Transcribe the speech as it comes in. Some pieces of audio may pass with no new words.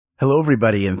Hello,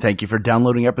 everybody, and thank you for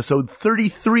downloading episode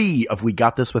 33 of We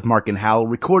Got This with Mark and Hal,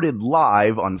 recorded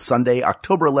live on Sunday,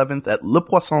 October 11th at Le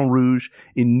Poisson Rouge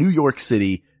in New York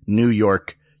City, New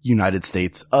York, United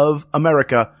States of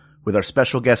America, with our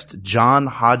special guest, John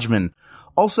Hodgman.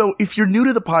 Also, if you're new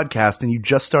to the podcast and you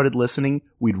just started listening,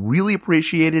 we'd really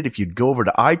appreciate it if you'd go over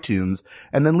to iTunes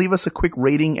and then leave us a quick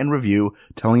rating and review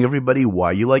telling everybody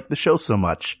why you like the show so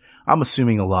much. I'm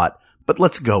assuming a lot, but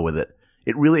let's go with it.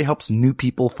 It really helps new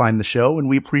people find the show, and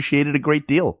we appreciate it a great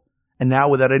deal. And now,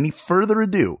 without any further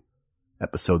ado,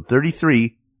 episode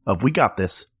 33 of We Got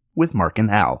This with Mark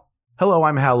and Hal. Hello,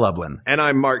 I'm Hal Lublin. And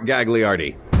I'm Mark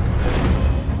Gagliardi.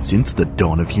 Since the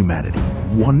dawn of humanity,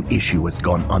 one issue has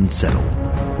gone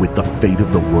unsettled. With the fate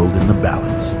of the world in the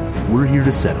balance, we're here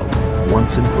to settle,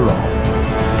 once and for all,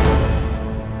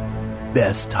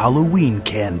 best Halloween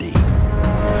candy.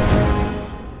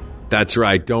 That's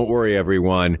right. Don't worry,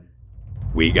 everyone.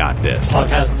 We got this.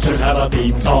 Podcast should have a theme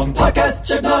song. Podcast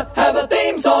should not have a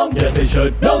theme song. Yes, they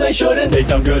should. No, they shouldn't. They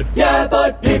sound good. Yeah,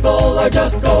 but people are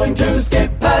just going to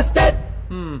skip past it.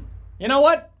 You know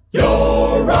what?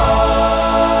 You're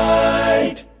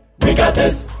right. We got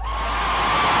this. What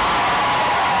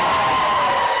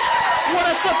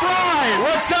a surprise!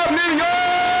 What's up, New York?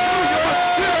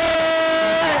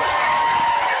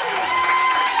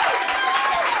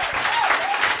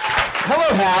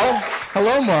 Hello, Hal.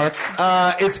 Hello, Mark.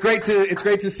 It's great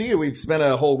to see you. We've spent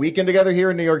a whole weekend together here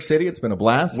in New York City. It's been a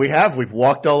blast. We've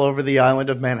walked all over the island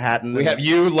of Manhattan. We have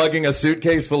you lugging a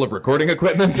suitcase full of recording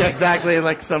equipment. Yeah, exactly,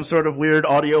 like some sort of weird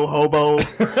audio hobo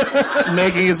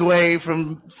making his way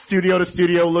from studio to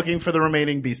studio looking for the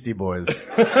remaining Beastie Boys.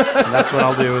 And that's what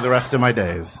I'll do the rest of my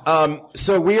days.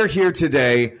 So we are here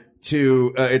today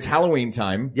to, it's Halloween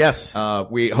time. Yes.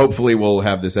 We hopefully will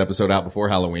have this episode out before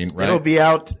Halloween, right? It'll be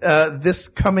out this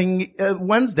coming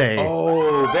Wednesday.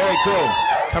 Oh, very cool.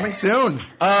 Coming soon.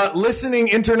 Listening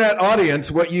internet audience,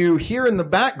 what you hear in the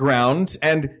background,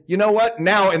 and you know what?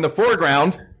 Now in the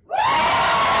foreground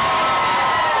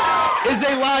is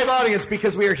a live audience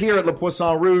because we are here at Le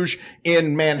Poisson Rouge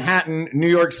in Manhattan, New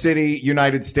York City,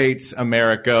 United States,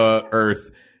 America, Earth.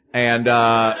 And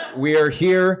we are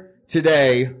here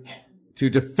today to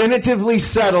definitively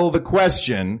settle the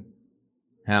question,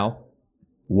 Hal?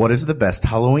 What is the best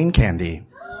Halloween candy?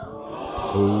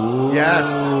 Ooh. Yes.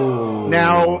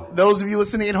 Now, those of you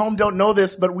listening at home don't know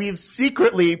this, but we've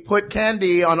secretly put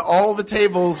candy on all the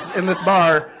tables in this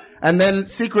bar, and then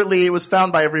secretly it was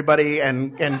found by everybody,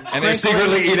 and they're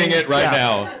secretly eating it right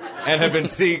now, and have been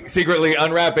secretly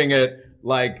unwrapping it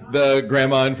like the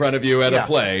grandma in front of you at a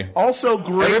play. Also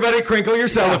great. Everybody crinkle your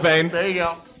cellophane. There you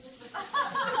go.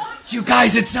 You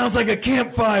guys, it sounds like a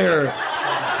campfire.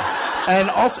 And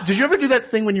also, did you ever do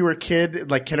that thing when you were a kid,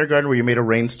 like kindergarten, where you made a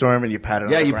rainstorm and you pat it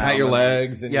on the ground? Yeah, you pat your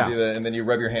legs and you do that, and then you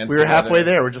rub your hands We were together. halfway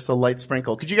there. We're just a light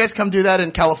sprinkle. Could you guys come do that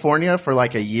in California for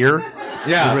like a year?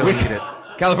 Yeah, we really need it.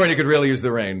 California could really use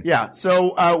the rain. Yeah.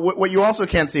 So, what you also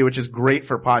can't see, which is great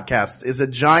for podcasts, is a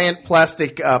giant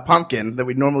plastic, pumpkin that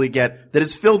we normally get that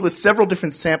is filled with several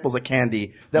different samples of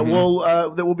candy that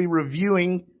we'll be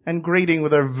reviewing and grading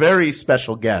with our very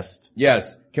special guest.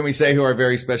 Yes. Can we say who our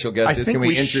very special guest is? Can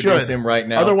we introduce him right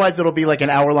now? Otherwise, it'll be like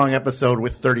an hour-long episode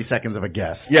with 30 seconds of a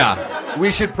guest. Yeah. We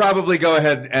should probably go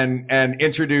ahead and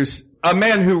introduce a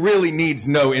man who really needs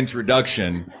no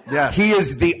introduction. Yes. He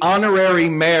is the honorary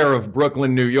mayor of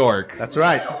Brooklyn, New York. That's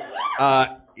right.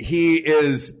 He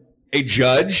is a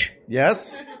judge.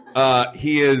 Yes.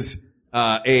 He is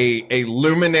a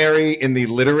luminary in the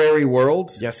literary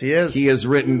world. Yes, he is. He has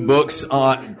written books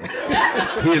on.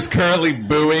 He is currently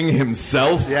booing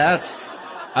himself. Yes.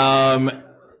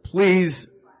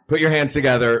 Please put your hands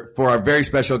together for our very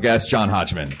special guest, John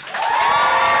Hodgman.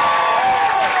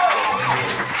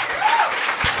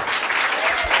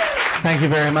 Thank you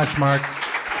very much, Mark.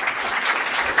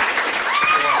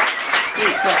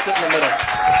 Please come sit in the middle.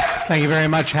 Thank you very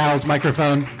much, Hal's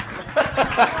microphone.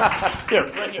 Here,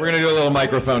 right here. We're going to do a little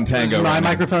microphone tango. This is my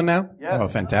microphone now? Yes. Oh,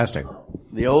 fantastic.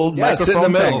 The old Yeah, sit in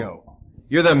microphone the middle. tango.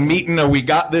 You're the meat and a we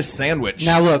got this sandwich.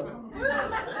 Now look,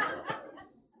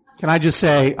 can I just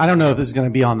say, I don't know if this is going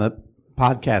to be on the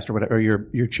podcast or whatever, or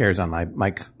your chair's on my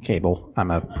mic cable. I'm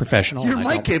a professional. Your and I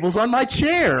mic don't- cable's on my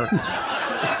chair.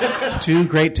 Two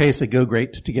great tastes that go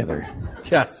great together.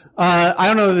 Yes. I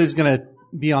don't know if this is going to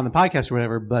be on the podcast or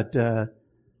whatever, but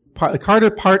Carter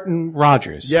Parton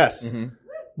Rogers. Yes.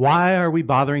 Why are we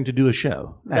bothering to do a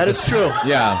show? That is true.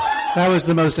 Yeah. That was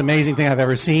the most amazing thing I've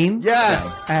ever seen.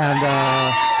 Yes. And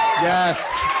Yes.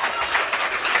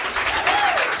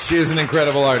 She is an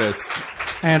incredible artist.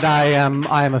 And I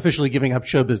am officially giving up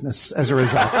show business as a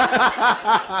result.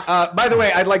 By the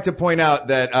way, I'd like to point out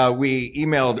that we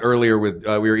emailed earlier with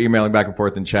we were emailing back and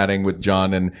forth and chatting with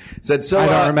John and said so. I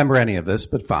don't remember any of this,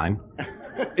 but fine.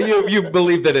 You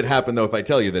believe that it happened though if I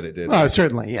tell you that it did. Oh,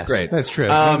 certainly, yes. Great. That's true.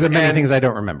 There are many things I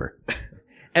don't remember.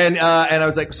 And I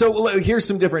was like, so here's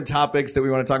some different topics that we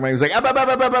want to talk about. He was like,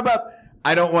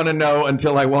 I don't want to know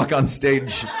until I walk on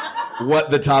stage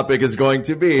what the topic is going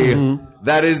to be. Mm-hmm.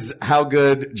 That is how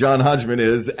good John Hodgman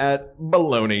is at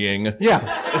baloneying.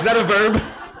 Yeah. Is that a verb?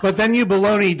 But then you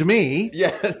baloneyed me.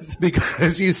 Yes.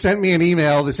 Because you sent me an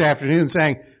email this afternoon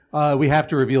saying, we have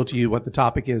to reveal to you what the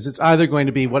topic is. It's either going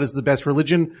to be what is the best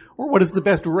religion or what is the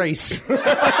best race.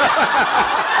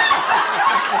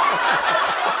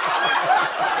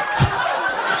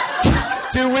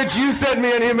 To which you sent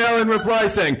me an email in reply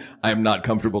saying, I am not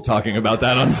comfortable talking about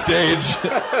that on stage.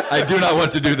 I do not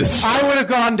want to do this. I would have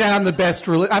gone down the best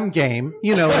religion. I'm game.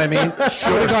 You know what I mean?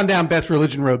 I would have gone down best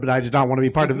religion road, but I did not want to be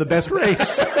part of the best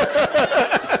race.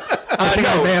 I think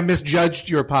I may have misjudged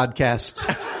your podcast.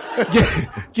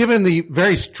 Given the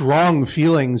very strong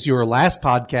feelings your last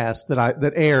podcast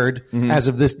that aired as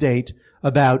of this date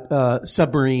about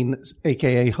submarine,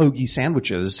 aka hoagie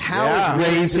sandwiches, How is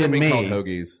raised in me. Called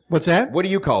hoagies? What's that? What do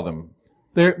you call them?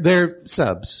 They're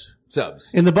subs.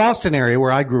 Subs. In the Boston area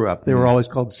where I grew up, they were always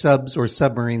called subs or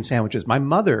submarine sandwiches. My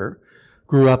mother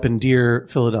grew up in dear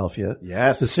Philadelphia.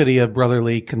 Yes. The city of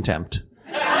brotherly contempt.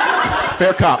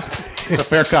 Fair cop. It's a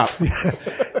fair cop.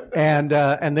 And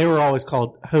they were always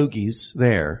called hoagies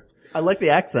there. I like the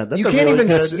accent. That's You a can't really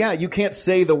even, good. you can't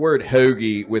say the word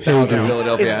hoagie without a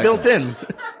Philadelphia It's accent. built in.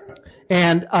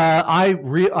 And I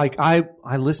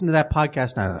listened to that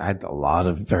podcast and I had a lot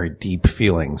of very deep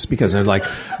feelings because they're like,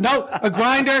 no, a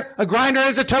grinder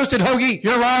is a toasted hoagie.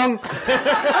 You're wrong.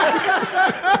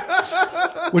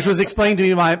 Which was explained to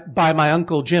me by my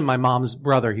uncle Jim, my mom's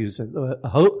brother. He said,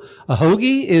 a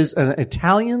hoagie is an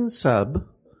Italian sub.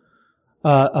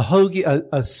 A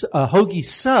hoagie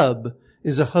sub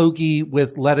is a hoagie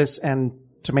with lettuce and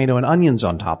tomato and onions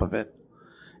on top of it.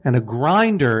 And a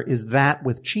grinder is that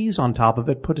with cheese on top of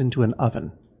it put into an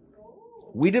oven.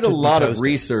 We did a lot of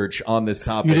research on this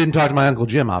topic. You didn't talk to my Uncle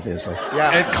Jim, obviously.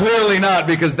 Yeah. And clearly not,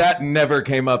 because that never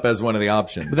came up as one of the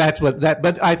options.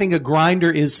 But I think a grinder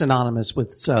is synonymous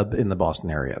with sub in the Boston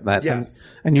area. Yes.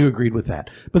 And you agreed with that.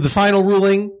 But the final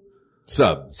ruling?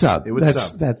 Sub. It was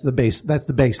sub. That's the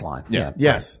baseline. Yeah.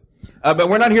 Yes. But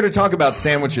we're not here to talk about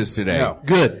sandwiches today. No.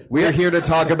 Good. We are here to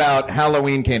talk about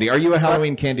Halloween candy. Are you a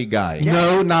Halloween candy guy?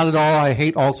 No, not at all. I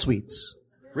hate all sweets.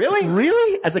 Really?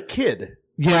 Really? As a kid?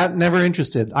 Yeah, never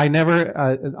interested. I'm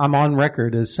on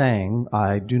record as saying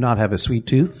I do not have a sweet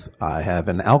tooth. I have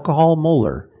an alcohol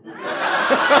molar.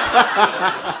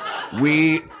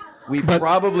 We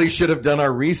probably should have done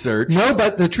our research. No,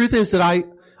 but the truth is that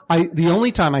the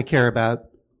only time I care about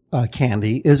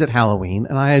candy is at Halloween,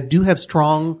 and I do have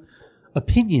strong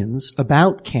opinions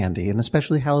about candy, and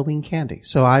especially Halloween candy.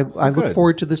 So I look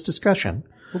forward to this discussion.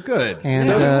 Well, good. And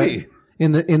So do we.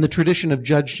 in the tradition of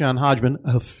Judge John Hodgman,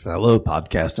 a fellow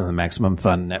podcast on the Maximum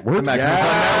Fun Network,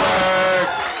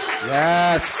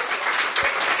 Yes.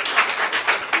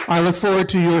 I look forward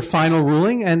to your final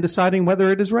ruling and deciding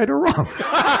whether it is right or wrong.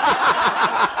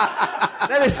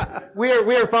 That is, we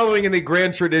are following in the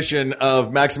grand tradition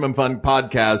of Maximum Fun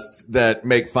podcasts that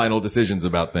make final decisions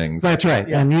about things. That's right.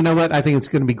 Yeah. And you know what? I think it's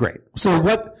going to be great.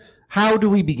 So how do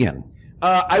we begin?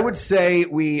 I would say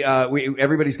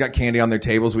everybody's got candy on their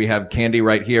tables. We have candy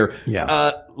right here.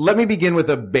 Yeah. Let me begin with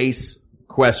a base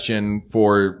question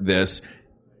for this.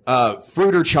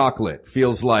 Fruit or chocolate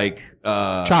feels like,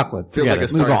 Chocolate. Feels Forget like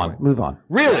a it. Move starting on. point. Move on.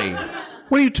 Really?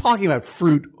 What are you talking about?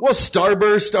 Fruit? Well,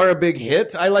 Starburst are a big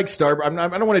hit. I like Starburst.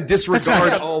 I don't want to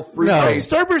disregard all fruit. No.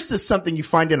 based. Starburst is something you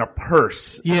find in a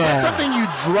purse. Yeah. It's something you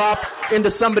drop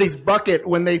into somebody's bucket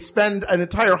when they spend an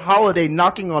entire holiday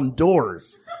knocking on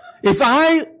doors. If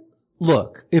I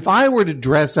were to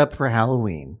dress up for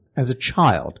Halloween as a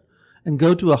child and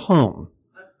go to a home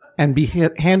and be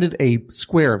handed a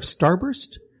square of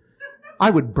Starburst, I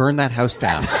would burn that house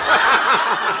down.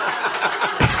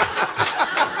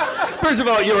 First of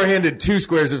all, you were handed 2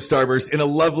 squares of Starburst in a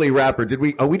lovely wrapper. Did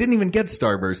we? Oh, we didn't even get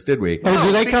Starburst, did we? Oh,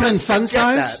 do they come in because fun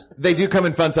forget size? They do come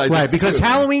in fun size. Right, It's because 2 of them.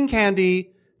 Halloween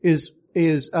candy is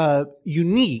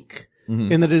unique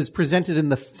in that it is presented in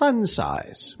the fun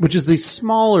size, which is the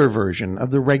smaller version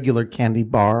of the regular candy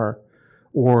bar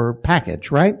or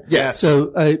package, right? Yes.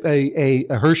 So a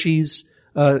Hershey's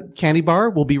candy bar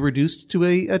will be reduced to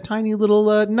a tiny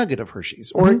little nugget of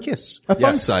Hershey's or a Kiss. A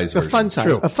fun size A version. fun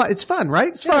size. It's fun, right?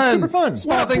 It's Yeah, it's fun. super fun.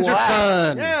 Small What a things are blast.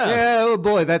 fun. Yeah. Oh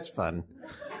boy, that's fun.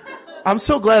 I'm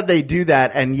so glad they do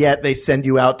that, and yet they send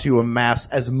you out to amass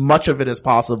as much of it as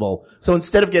possible. So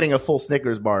instead of getting a full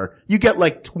Snickers bar, you get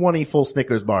like 20 full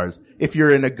Snickers bars if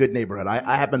you're in a good neighborhood.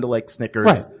 I happen to like Snickers,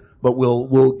 Right. but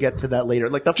we'll get to that later.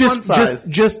 Like the fun size.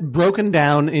 Just broken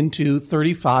down into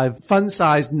 35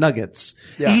 fun-sized nuggets,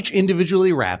 Yeah. each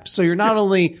individually wrapped. So you're not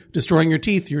only destroying your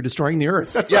teeth, you're destroying the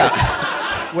earth. Yeah.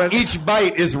 Each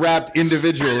bite is wrapped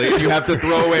individually. You have to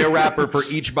throw away a wrapper for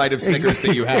each bite of Snickers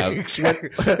that you have. Exactly.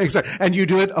 And you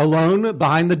do it alone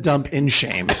behind the dump in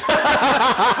shame.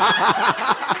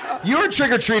 You're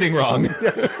trick-or-treating wrong.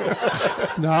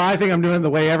 No, I think I'm doing it the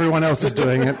way everyone else is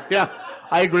doing it. Yeah,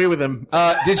 I agree with him.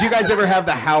 Did you guys ever have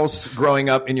the house growing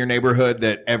up in your neighborhood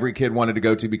that every kid wanted to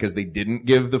go to because they didn't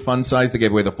give the fun size? They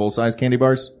gave away the full size candy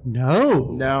bars?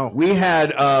 No. We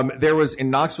had, there was in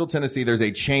Knoxville, Tennessee, there's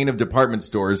a chain of department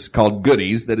stores called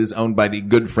Goodies that is owned by the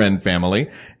Good Friend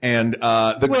family. And,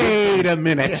 Wait a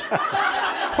minute.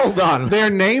 Hold on.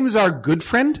 Their names are Good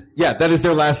Friend? yeah, that is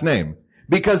their last name.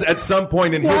 Because at some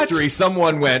point in What? history,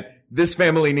 someone went, this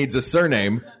family needs a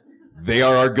surname. They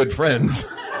are our good friends.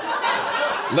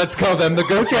 Let's call them the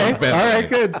Good Friend family. All right,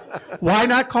 good. Why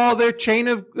not call their chain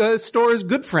of stores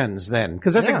Good Friends then?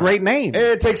 Because that's a great name.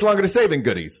 It takes longer to say than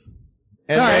Goodies.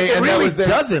 And, All right, It and that really was their,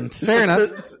 doesn't. Fair enough.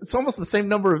 It's almost the same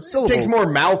number of It syllables. takes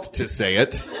more mouth to say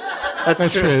it.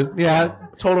 That's true. Yeah.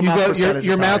 Total You mouth go- percentage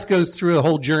your is mouth high. goes through a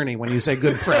whole journey when you say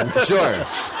Good Friend. Sure.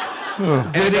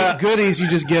 Goodies, you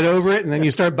just get over it and then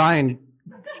you start buying.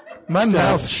 My stuff.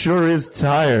 mouth sure is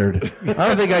tired. I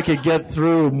don't think I could get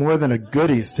through more than a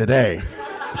Goodies today.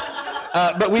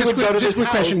 But we would go to this Just a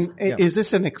house. question. Is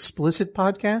this an explicit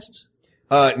podcast?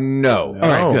 No. All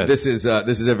right, good. This is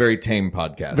a very tame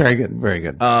podcast. Very good. Very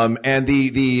good. And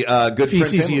the Good Friend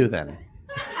Feces family. you then.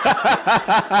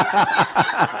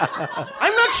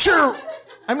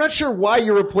 I'm not sure why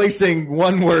you're replacing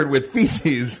one word with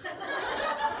feces.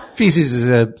 Feces is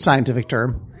a scientific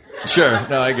term. Sure.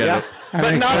 No, I get it. I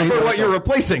But mean, not explain for that. what you're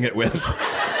replacing it with.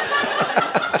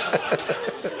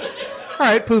 All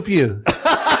right, poop you.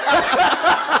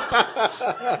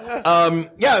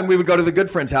 Yeah, and we would go to the Good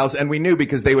Friend's house, and we knew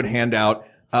because they would hand out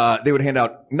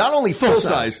not only full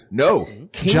size, no,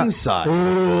 king size.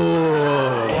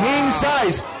 King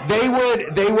size. They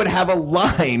would have a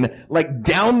line like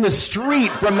down the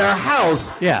street from their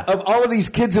house Yeah. of all of these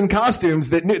kids in costumes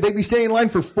that knew they'd be standing in line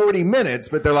for 40 minutes,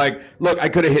 but they're like, look, I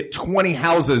could have hit 20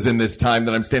 houses in this time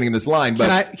that I'm standing in this line,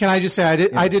 but Can I just say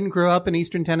I didn't grow up in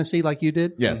Eastern Tennessee like you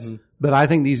did. yes. But I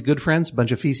think these Good Friends,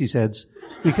 bunch of feces heads,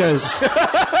 because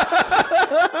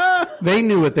they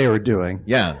knew what they were doing.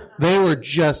 Yeah. They were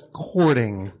just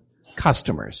courting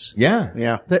customers. Yeah.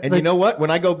 Yeah. And you know what? When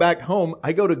I go back home,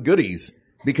 I go to Goodies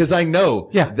because I know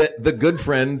Yeah. that the Good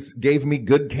Friends gave me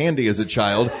good candy as a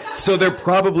child, so they're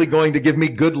probably going to give me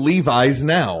good Levi's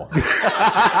now.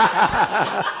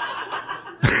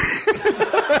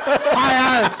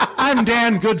 I'm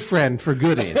Dan Goodfriend for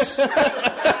Goodies.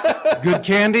 Good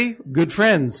candy, good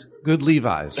friends, good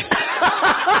Levi's.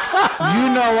 You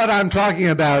know what I'm talking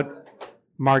about,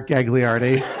 Mark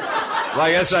Gagliardi. Well,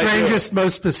 yes, Strangest,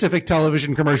 most specific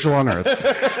television commercial on earth.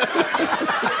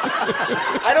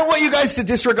 I don't want you guys to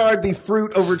disregard the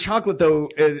fruit over chocolate, though,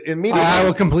 immediately. I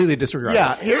will completely disregard.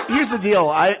 Yeah, here's the deal.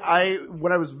 I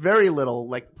when I was very little,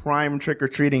 like prime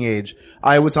trick-or-treating age,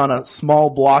 I was on a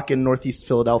small block in Northeast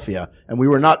Philadelphia, and we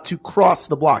were not to cross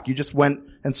the block. You just went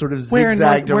and sort of Where in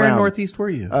zigzagged where in around. Northeast were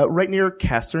you? Right near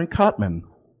Castor and Cotman.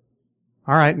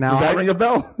 All right, now Does that ring a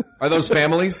bell? Are those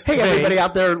families? Hey, everybody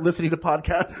out there listening to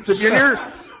podcasts, if you're near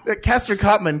Castor and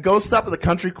Cotman, go stop at the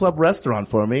Country Club restaurant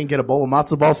for me and get a bowl of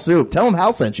matzo ball soup. Tell them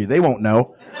Hal sent you. They won't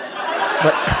know.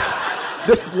 But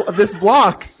this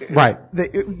block, Right.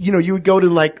 you would go to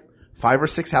like 5 or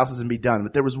 6 houses and be done.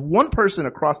 But there was one person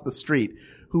across the street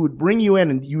who would bring you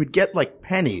in and you would get like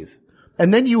pennies.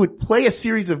 And then you would play a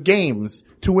series of games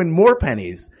to win more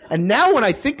pennies. And now when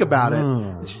I think about it,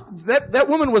 that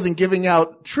woman wasn't giving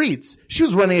out treats. She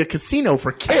was running a casino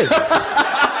for kids.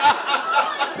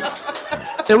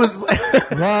 It was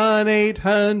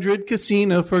 1-800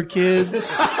 Casino for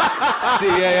Kids.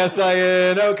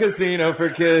 CASINO Casino for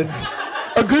Kids.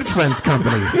 a Good Friends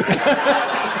company.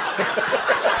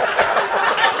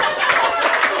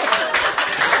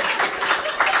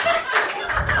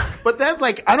 But then,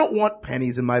 like, I don't want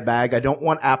pennies in my bag. I don't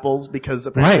want apples because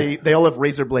apparently they all have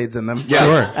razor blades in them. Yeah.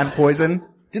 Sure. And poison.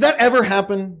 Did that ever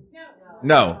happen?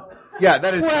 No. Yeah,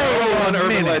 that is Wait an a urban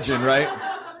minute. legend, right?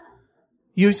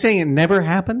 You saying it never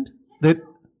happened?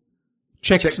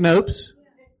 Check Snopes?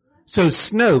 So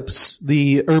Snopes,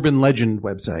 the urban legend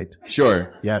website,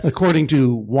 Sure. Yes. according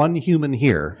to one human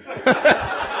here,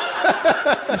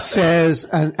 says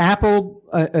an apple,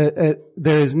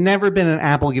 there has never been an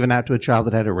apple given out to a child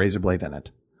that had a razor blade in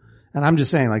it. And I'm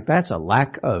just saying, like, that's a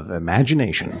lack of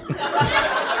imagination.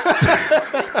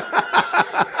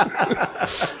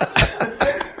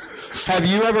 Have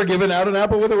you ever given out an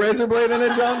apple with a razor blade in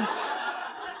it, John?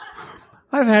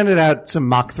 I've handed out some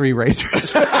Mach 3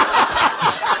 razors. To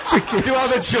all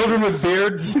the children with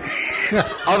beards?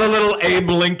 All the little Abe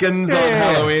Lincolns on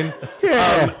Halloween?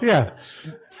 Yeah.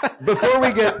 Before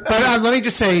we get... But let me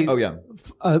just say, Oh, yeah.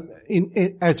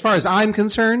 as far as I'm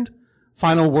concerned,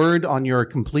 final word on your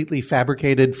completely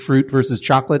fabricated fruit versus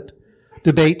chocolate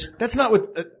debate. That's not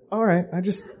what... all right. I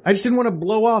just didn't want to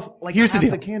blow off like Here's the half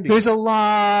deal. the candy. There's a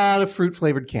lot of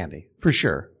fruit-flavored candy, for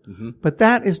sure. Mm-hmm. But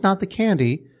that is not the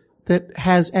candy that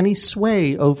has any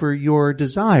sway over your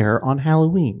desire on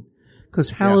Halloween. Because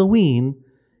Halloween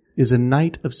is a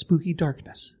night of spooky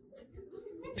darkness.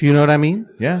 Do you know what I mean?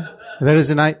 Yeah. That is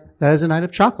a night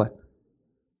of chocolate.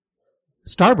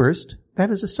 Starburst, that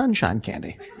is a sunshine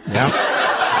candy.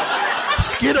 Yeah.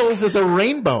 Skittles is a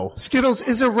rainbow. Skittles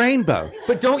is a rainbow.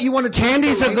 But don't you want to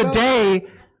Candies of the day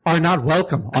are not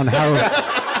welcome on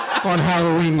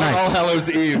Halloween night. All Hallows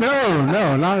Eve.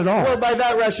 No, not at all. Well, by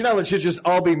that rationale, it should just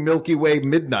all be Milky Way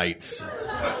midnights.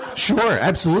 Sure,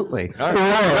 absolutely. All right.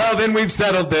 Well, then we've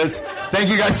settled this. Thank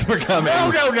you guys for coming.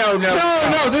 No.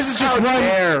 No, this is just How one.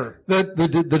 dare.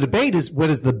 The debate is what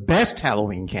is the best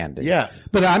Halloween candy. Yes.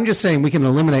 But I'm just saying we can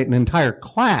eliminate an entire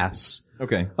class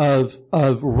Okay. of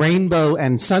rainbow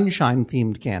and sunshine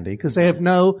themed candy because they have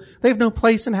no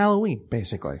place in Halloween,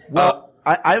 basically. Well,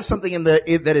 I have something that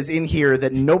is in here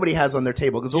that nobody has on their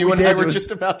table because You and I were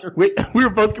just about to... we were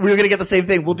going to get the same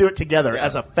thing. We'll do it together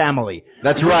as a family.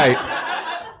 That's right.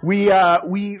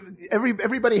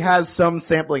 Everybody has some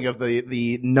sampling of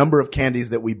the number of candies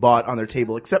that we bought on their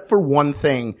table, except for one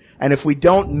thing. And if we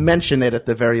don't mention it at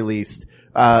the very least,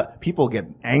 people get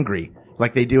angry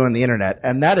like they do on the internet.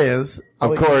 And that is,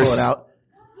 Of course. pull it out,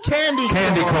 candy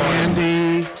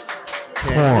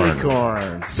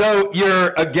corn. So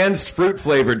you're against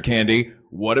fruit-flavored candy.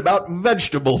 What about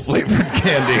vegetable-flavored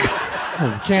candy?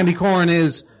 Candy corn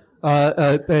is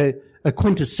a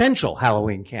quintessential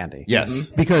Halloween candy. Yes.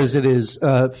 Because it is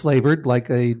flavored like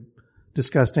a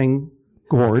disgusting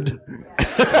gourd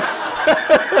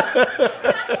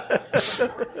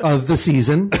of the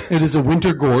season. It is a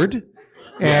winter gourd.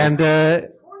 And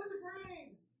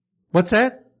what's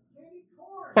that?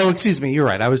 Oh, excuse me. You're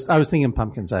right. I was thinking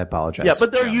pumpkins. I apologize. Yeah,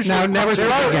 but they're usually Now, never say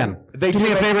it again. They do do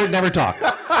me a make- favor. Never talk.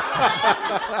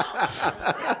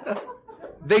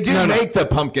 They do No. make the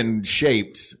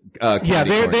pumpkin-shaped candy Yeah,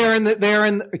 corn. they're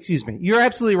in. Excuse me. You're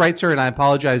absolutely right, sir, and I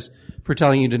apologize for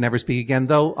telling you to never speak again.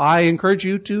 Though I encourage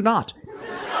you to not.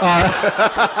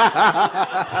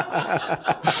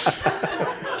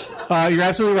 You're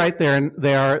absolutely right.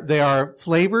 They are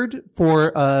flavored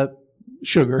for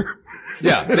sugar.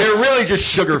 Yeah, they're really just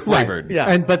sugar-flavored. Right.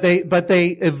 Yeah, but they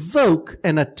evoke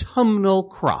an autumnal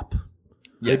crop,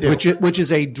 which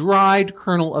is a dried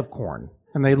kernel of corn,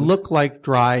 and they look like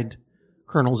dried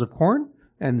kernels of corn,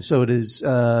 and so it is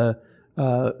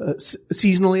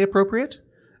seasonally appropriate,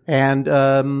 and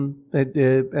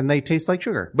they taste like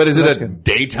sugar. But is So it that's a good.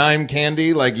 daytime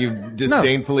candy? Like you've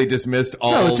disdainfully dismissed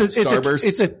all No, Starbursts?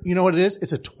 it's a you know what it is?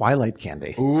 It's a twilight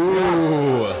candy.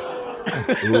 Ooh.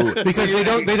 Because they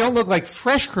don't look like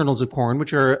fresh kernels of corn,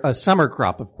 which are a summer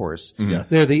crop, of course. Yes.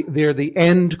 They're the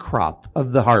end crop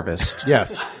of the harvest.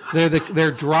 Yes. They're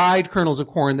dried kernels of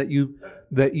corn that you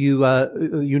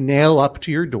nail up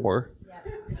to your door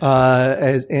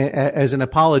as an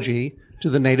apology to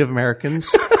the Native Americans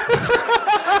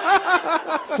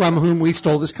from whom we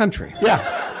stole this country.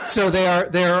 Yeah. So they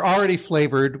are already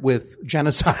flavored with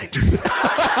genocide.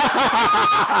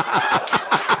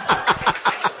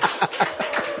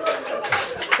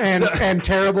 And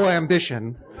terrible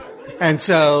ambition. And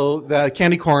so the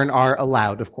candy corn are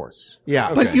allowed, of course.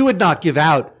 Yeah. But you would not give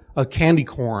out a candy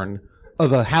corn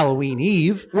of a Halloween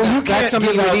Eve. Well, you can't That's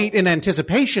something give you would out- eat in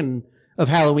anticipation of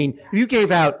Halloween. If you gave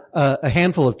out a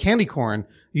handful of candy corn,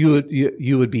 you would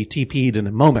be TP'd in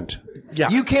a moment. Yeah.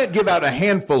 You can't give out a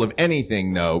handful of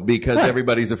anything though, because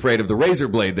everybody's afraid of the razor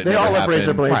blade that They never all have happened.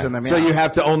 razor blades Right. in them. So yeah.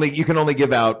 you can only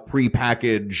give out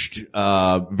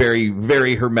prepackaged, very,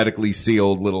 very hermetically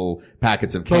sealed little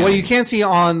packets of candy. But what you can't see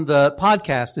on the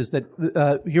podcast is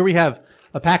that here we have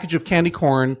a package of candy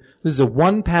corn. This is a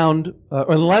 1 pound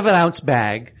or 11 ounce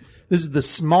bag. This is the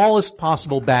smallest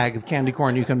possible bag of candy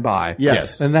corn you can buy.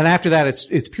 Yes. And then after that,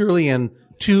 it's purely in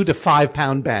 2 to 5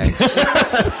 pound bags.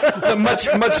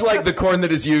 much like the corn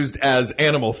that is used as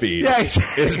animal feed. Yeah,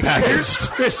 is packaged.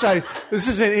 This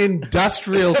is an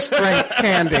industrial strength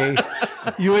candy.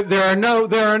 There are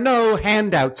no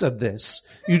handouts of this.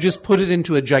 You just put it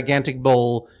into a gigantic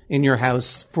bowl in your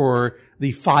house for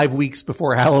the 5 weeks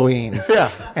before Halloween.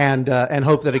 Yeah. And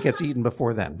hope that it gets eaten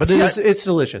before then. But it's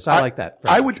delicious. I like that.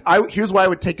 Here's why I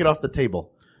would take it off the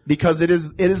table. Because it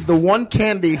is the one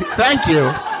candy. Thank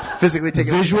you. Physically take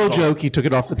it Visual off the table. joke. He took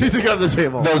it off the He table. took it off the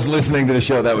table. Those listening to the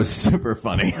show, that was super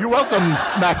funny. You're welcome,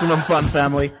 Maximum Fun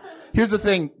family. Here's the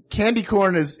thing. Candy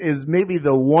corn is maybe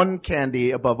the one candy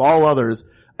above all others.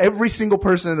 Every single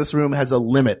person in this room has a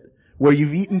limit where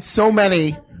you've eaten so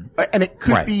many, and it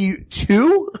could be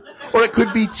 2 or it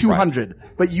could be 200,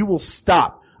 but you will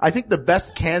stop. I think the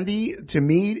best candy to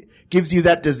me gives you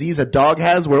that disease a dog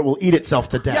has where it will eat itself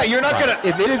to death. Yeah, you're not gonna.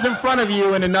 If it is in front of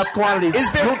you in enough quantities,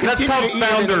 That's called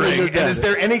foundering. And is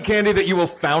there any candy that you will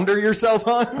founder yourself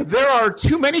on? There are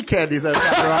too many candies I've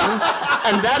got around,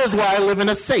 and that is why I live in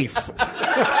a safe.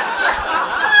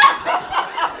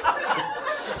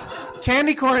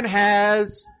 Candy corn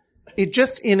has it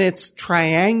just in its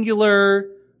triangular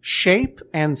shape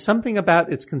and something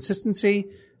about its consistency.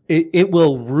 It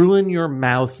will ruin your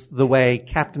mouth the way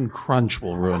Captain Crunch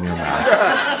will ruin your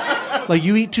mouth. Like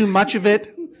you eat too much of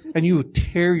it and you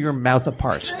tear your mouth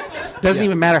apart. Doesn't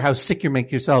even matter how sick you make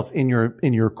yourself in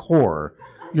your core.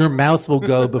 Your mouth will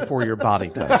go before your body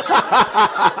does. That's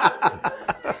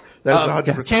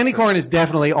 100%. Candy corn is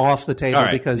definitely off the table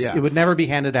because yeah. it would never be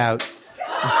handed out.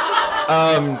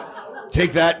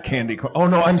 Take that, candy corn. Oh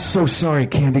no, I'm so sorry,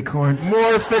 candy corn.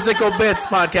 More physical bits,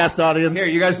 podcast audience. Here,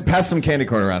 you guys pass some candy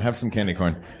corn around. Have some candy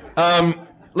corn.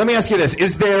 Let me ask you this.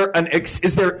 Is there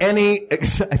any, I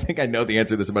think I know the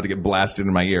answer to this is about to get blasted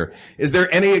in my ear. Is there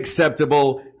any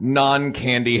acceptable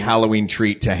non-candy Halloween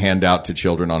treat to hand out to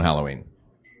children on Halloween?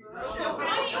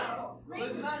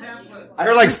 I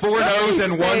heard like 4 no's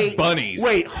and 1 bunnies.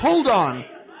 Wait, hold on.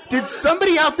 Did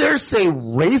somebody out there say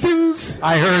raisins?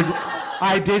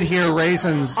 I did hear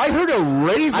raisins. I heard a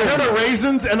raisin. I heard a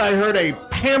raisins and I heard a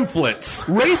pamphlets.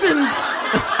 Raisins.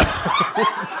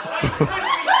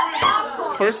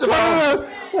 First of all,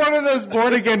 One of those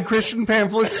born again Christian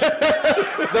pamphlets.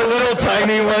 The little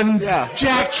tiny ones. yeah.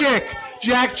 Jack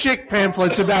Chick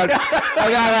pamphlets about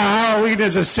Halloween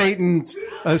as a Satan's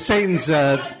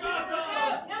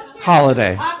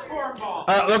holiday. Okay,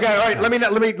 all right. Let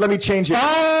me change it.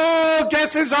 Oh,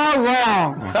 guesses are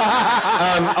wrong.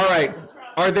 All right.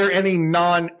 Are there any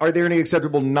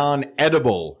acceptable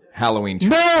non-edible Halloween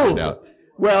treats? No.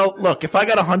 Well, look, if I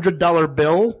got $100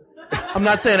 bill, I'm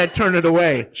not saying I'd turn it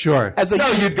away. Sure.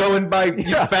 You'd go and buy.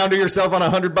 You founder yourself on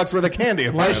 $100 worth of candy.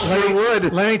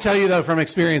 Let me tell you though, from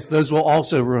experience, those will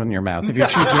also ruin your mouth if you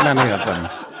chew too many of them.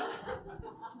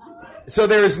 So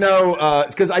there is no,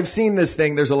 because I've seen this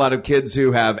thing. There's a lot of kids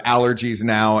who have allergies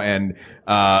now and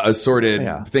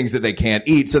assorted things that they can't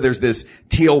eat. So there's this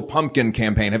teal pumpkin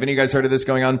campaign. Have any of you guys heard of this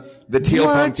going on? The teal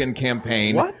pumpkin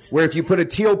campaign. What? Where if you put a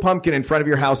teal pumpkin in front of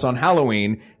your house on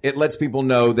Halloween, it lets people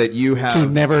know that you have To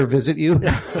never visit you.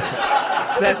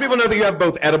 It lets people know that you have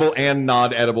both edible and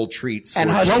non-edible treats. And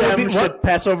Hashem should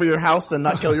pass over your house and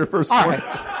not kill your first All one.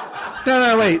 right.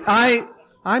 No, wait.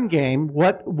 I'm game.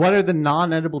 What are the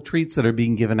non-edible treats that are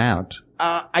being given out?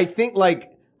 I think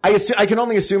I can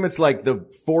only assume it's like the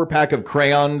 4-pack of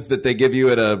crayons that they give you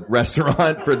at a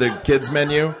restaurant for the kids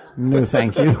menu. No,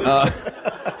 thank you.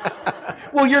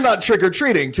 Well, you're not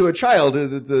trick-or-treating to a child.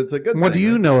 It's a good thing. What do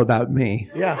you know about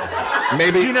me? Yeah.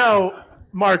 Maybe. You know,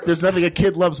 Mark, there's nothing a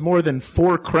kid loves more than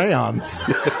 4 crayons.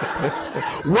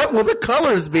 What will the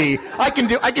colors be? I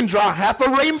can draw half a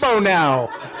rainbow now.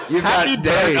 You've Happy got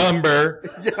day. burnt umber,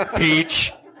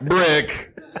 peach,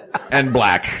 brick, and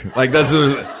black. Like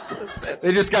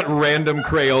they just got random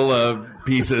Crayola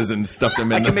pieces and stuffed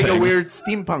them in I can the make thing. a weird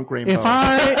steampunk rainbow.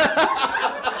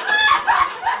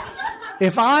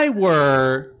 If I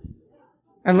were,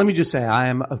 and let me just say, I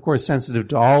am of course sensitive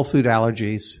to all food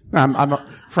allergies. I'm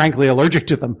frankly allergic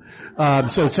to them.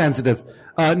 So sensitive.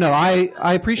 No,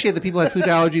 I appreciate that people have food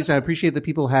allergies. I appreciate that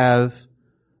people have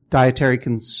dietary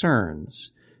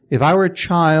concerns. If I were a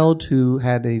child who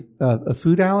had a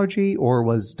food allergy or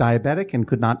was diabetic and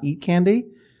could not eat candy,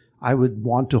 I would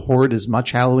want to hoard as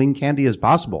much Halloween candy as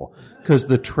possible because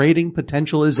the trading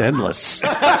potential is endless.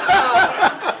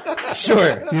 Sure.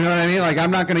 You know what I mean? Like,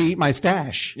 I'm not going to eat my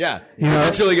stash. Yeah. You know?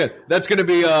 That's really good. That's going to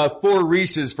be 4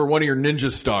 Reese's for one of your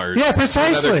ninja stars. Yeah,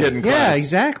 precisely. Another kid in Yeah, class.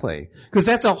 exactly. Because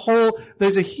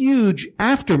there's a huge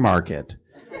aftermarket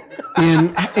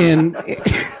in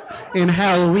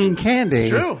Halloween candy.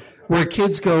 True. Where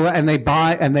kids go and they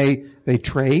buy and they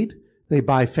trade. They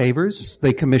buy favors.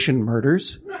 They commission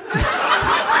murders.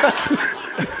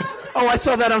 Oh, I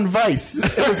saw that on Vice.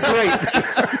 It was great.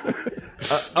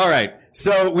 All right.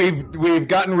 So we've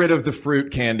gotten rid of the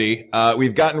fruit candy.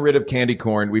 We've gotten rid of candy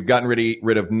corn. We've gotten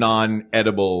rid of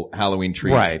non-edible Halloween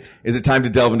treats. Right. Is it time to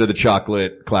delve into the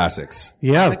chocolate classics?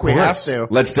 Yeah, I think we have to.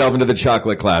 Let's delve into the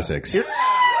chocolate classics.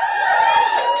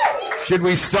 Should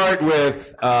we start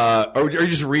with, or are you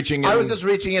just reaching in? I was just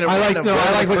reaching in. I like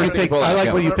what you picked. I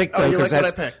like what you picked, though, Oh, you because like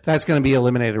what I picked? that's going to be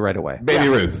eliminated right away. Baby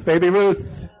Ruth. Baby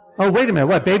Ruth. Oh, wait a minute.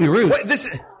 What? Baby Ruth? What, this,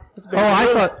 I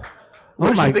thought... What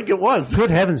Oh did my! you think it was? Good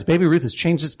heavens, Baby Ruth has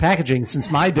changed its packaging since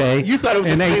my day. You thought it was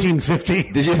in a Baby-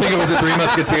 1850. did you think it was the Three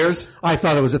Musketeers? I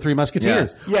thought it was the Three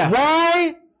Musketeers. Yeah.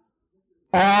 Why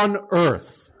on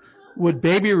earth would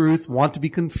Baby Ruth want to be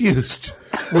confused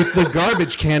with the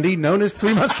garbage candy known as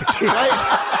Three Musketeers?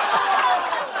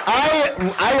 I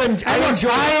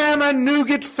am a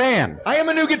nougat fan. I am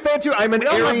a nougat fan too. I'm an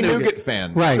all love airy nougat. nougat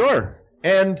fan. Right. Sure.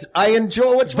 And I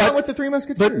enjoy, what's wrong But- with the Three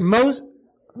Musketeers?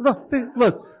 But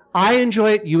look, I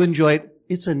enjoy it. You enjoy it.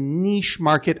 It's a niche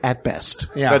market at best.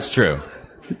 Yeah. That's true.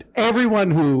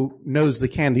 Everyone who knows the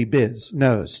candy biz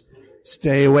knows.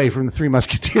 Stay away from the Three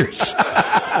Musketeers.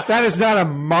 That is not a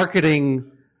marketing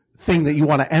thing that you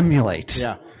want to emulate.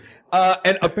 Yeah.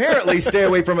 And apparently stay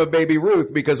away from a Baby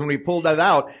Ruth, because when we pulled that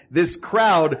out, this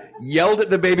crowd yelled at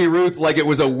the Baby Ruth like it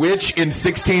was a witch in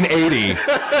 1680.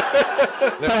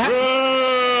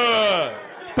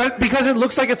 But because it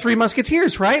looks like a Three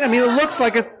Musketeers, right? I mean, it looks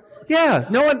like a, yeah,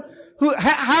 no one,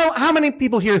 how many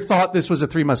people here thought this was a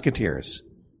Three Musketeers?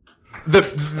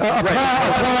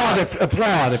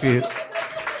 Applaud if you,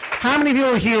 how many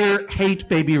people here hate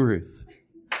Baby Ruth?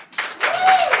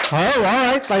 Oh, all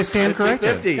right, I stand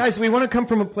corrected. 50. Guys, we want to come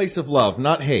from a place of love,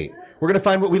 not hate. We're going to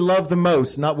find what we love the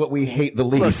most, not what we hate the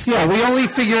least. Yeah, we only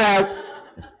figure out,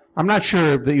 I'm not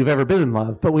sure that you've ever been in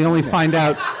love, but we only find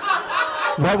out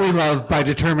what we love by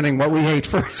determining what we hate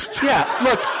first. Yeah,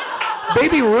 look,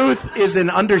 Baby Ruth is an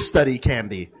understudy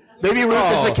candy. Baby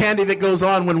Ruth is the candy that goes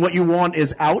on when what you want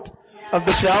is out of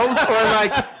the shelves, or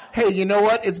like, hey, you know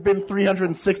what? It's been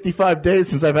 365 days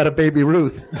since I've had a Baby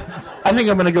Ruth. I think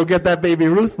I'm going to go get that Baby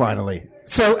Ruth finally.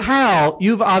 So, Hal,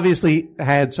 you've obviously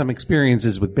had some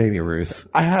experiences with Baby Ruth.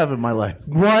 I have in my life.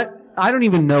 What? I don't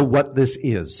even know what this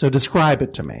is, so describe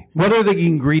it to me. What are the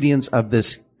ingredients of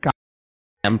this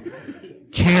goddamn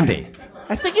candy?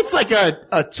 I think it's like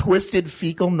a twisted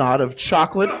fecal knot of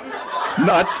chocolate,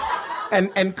 nuts,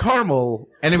 and caramel.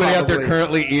 Anybody out there probably.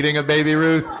 currently eating a Baby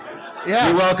Ruth? Yeah.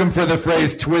 You're welcome for the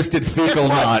phrase twisted fecal Guess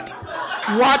what?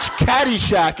 knot. Watch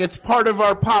Caddyshack. It's part of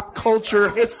our pop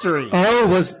culture history.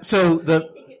 Oh, so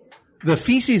the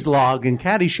feces log in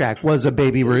Caddyshack was a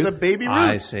Baby Ruth? was a Baby Ruth.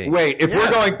 I see. Wait, if we're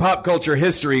going pop culture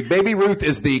history, Baby Ruth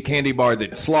is the candy bar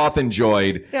that Sloth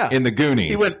enjoyed in the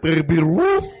Goonies. He went, Baby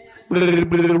Ruth, Baby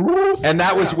Ruth. And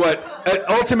that was what,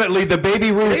 ultimately, the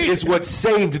Baby Ruth is what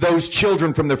saved those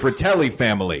children from the Fratelli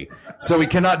family. So we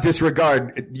cannot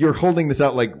disregard, you're holding this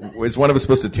out like, is one of us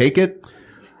supposed to take it?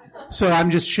 So I'm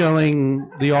just showing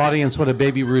the audience what a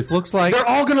Baby Ruth looks like. They're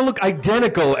all gonna look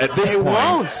identical at this They point.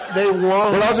 won't. They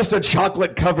won't. They're all just a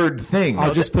chocolate covered thing.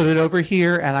 I'll just put it over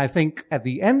here, and I think at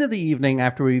the end of the evening,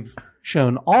 after we've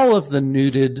shown all of the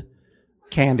nuded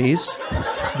candies,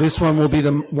 this one will be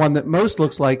the one that most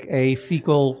looks like a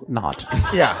fecal knot.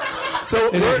 Yeah. So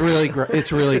It is really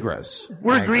it's really gross.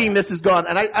 we're agreeing this is gone.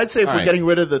 And I'd say if we're right. getting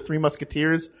rid of the Three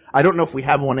Musketeers, I don't know if we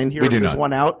have one in here. We if do there's not.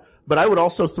 one out. But I would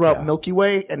also throw out Milky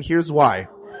Way, and here's why.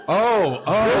 Here's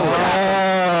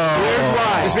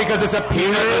why. Just because it's a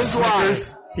peanut Here's why.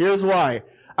 Snickers. Here's why.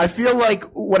 I feel like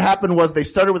what happened was they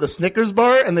started with a Snickers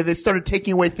bar, and then they started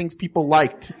taking away things people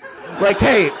liked. Like,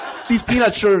 hey, these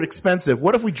peanuts sure are expensive.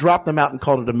 What if we dropped them out and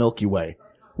called it a Milky Way?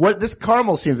 This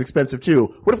caramel seems expensive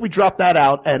too. What if we dropped that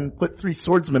out and put Three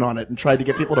Swordsmen on it and tried to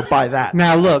get people to buy that?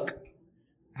 Now look,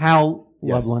 Hal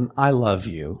Loveland, I love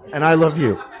you. And I love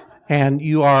you. And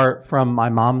you are from my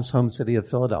mom's home city of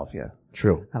Philadelphia.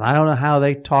 True. And I don't know how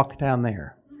they talk down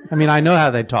there. I mean, I know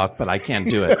how they talk, but I can't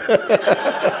do it.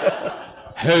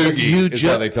 Hoagie is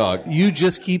how they talk. You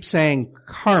just keep saying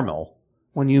caramel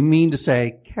when you mean to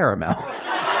say caramel. Do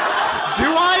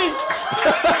I?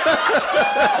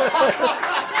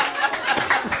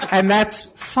 And that's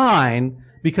fine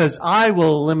because I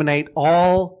will eliminate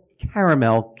all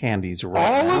caramel candies right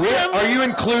now. All of them? Are you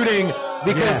including,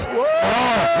 because,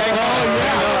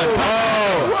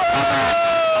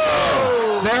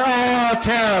 They're all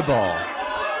terrible.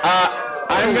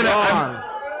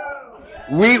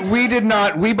 We did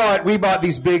not. We bought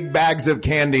these big bags of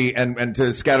candy and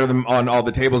to scatter them on all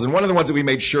the tables. And one of the ones that we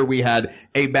made sure we had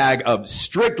a bag of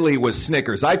strictly was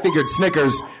Snickers. I figured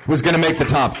Snickers was going to make the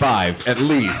top 5 at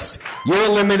least. You're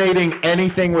eliminating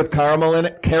anything with caramel in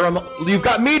it. Caramel. You've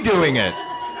got me doing it.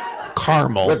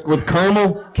 Caramel. With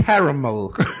caramel.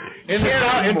 Caramel.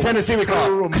 In Tennessee we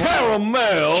call it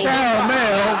caramel.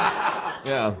 Caramel.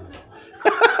 Yeah.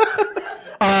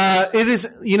 It is,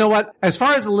 you know what? As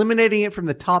far as eliminating it from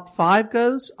the top 5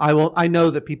 goes, I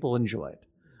know that people enjoy it.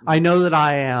 I know that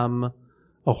I am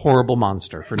a horrible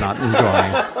monster for not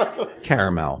enjoying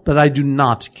caramel, but I do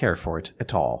not care for it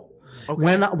at all.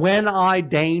 Okay. When I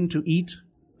deign to eat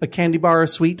a candy bar or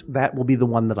sweet, that will be the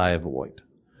one that I avoid.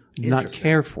 Do not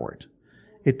care for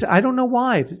it. I don't know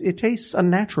why. It tastes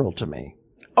unnatural to me.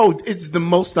 Oh, it's the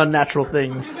most unnatural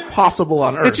thing possible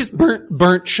on earth. It's just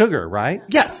burnt sugar, right?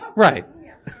 Yes. Right.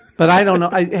 But I don't know.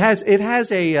 It has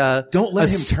a Don't let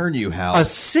him turn you, Hal. a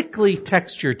sickly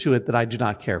texture to it that I do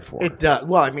not care for. It does.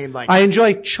 Well, I mean, like, I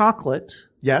enjoy chocolate,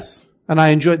 yes. and I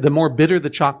enjoy the more bitter the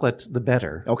chocolate, the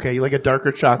better. Okay, you like a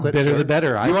darker chocolate? Bitter Sure. the better.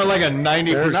 You want like a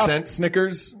 90%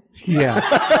 Snickers? Yeah.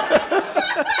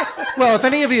 Well, if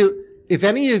any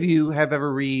of you have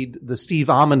ever read the Steve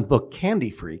Almond book Candy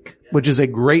Freak, which is a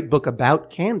great book about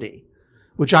candy,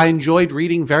 which I enjoyed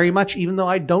reading very much, even though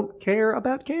I don't care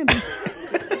about candy.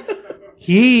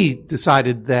 He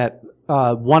decided that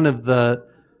one of the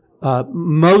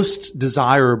most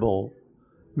desirable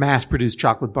mass-produced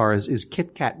chocolate bars is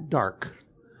Kit Kat Dark,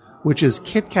 which is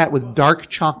Kit Kat with dark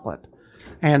chocolate.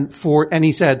 And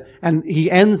he said, and he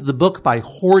ends the book by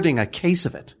hoarding a case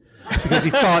of it because he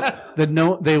thought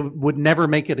that they would never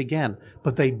make it again.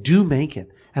 But they do make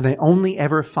it, and they only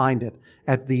ever find it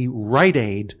at the Rite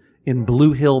Aid in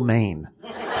Blue Hill, Maine.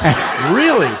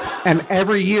 Really? And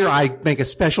every year I make a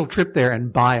special trip there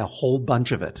and buy a whole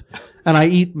bunch of it. And I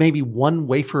eat maybe one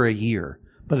wafer a year,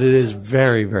 but it is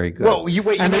very, very good. Well, you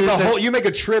make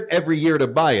a trip every year to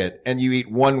buy it, and you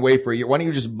eat one wafer a year. Why don't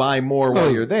you just buy more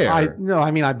while you're there? I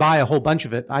buy a whole bunch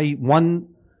of it. I eat one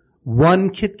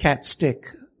Kit Kat stick,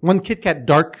 one Kit Kat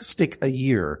dark stick a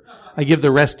year. I give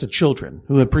the rest to children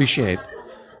who appreciate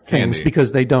things Candy.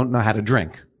 because they don't know how to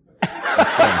drink.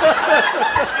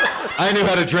 I knew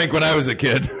how to drink when I was a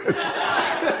kid.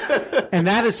 And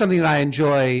that is something that I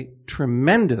enjoy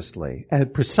tremendously,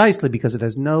 and precisely because it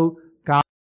has no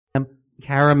goddamn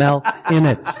caramel in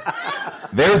it.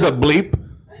 There's a bleep.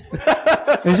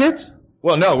 Is it?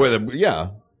 Well, no, yeah.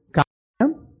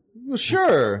 Goddamn? Well,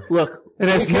 sure. Look, It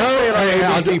has You can't say it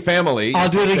on I'll ABC do- Family. I'll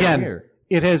do it Same again. here.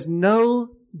 It has no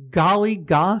golly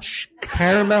gosh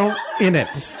caramel in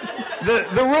it.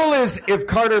 The rule is if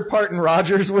Carter Parton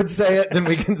Rogers would say it, then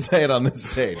we can say it on this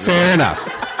stage. Fair enough.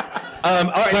 All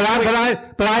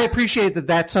right. But I appreciate that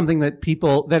that's something that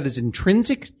is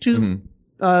intrinsic to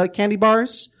candy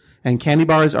bars, and candy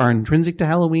bars are intrinsic to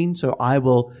Halloween. So I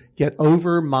will get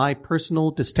over my personal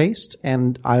distaste,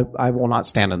 and I will not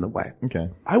stand in the way. Okay.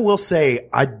 I will say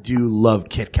I do love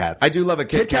Kit Kats. I do love a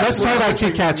Kit Kat. Let's talk about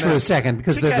Kit Kats for a second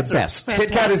because Kit they're Kats the are best.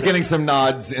 Kit Kat is getting some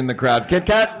nods in the crowd. Kit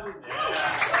Kat?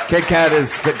 Kit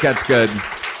Kat's good.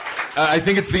 I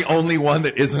think it's the only one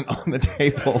that isn't on the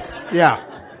tables. Yeah.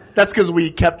 That's because we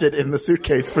kept it in the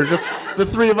suitcase for just the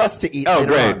three of us to eat. Oh,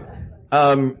 later great.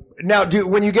 on. Now,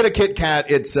 when you get a Kit Kat,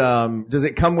 it's does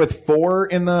it come with 4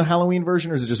 in the Halloween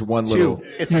version, or is it just one little? 2.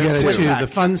 It's You a get it twin too. pack. The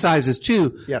fun size is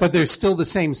 2, Yes. but they're still the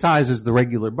same size as the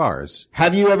regular bars.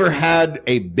 Have you ever had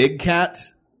a Big Cat?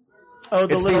 Oh,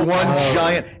 It's the little one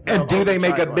giant. And do they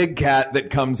make a giant Big Cat that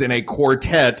comes in a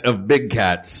quartet of Big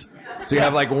Cats? So you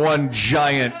have like one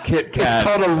giant Kit Kat. It's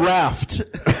called a raft.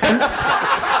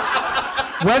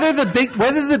 Whether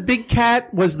the big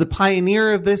cat was the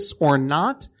pioneer of this or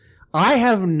not, I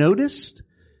have noticed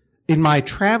in my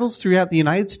travels throughout the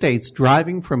United States,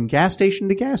 driving from gas station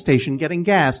to gas station, getting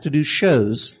gas to do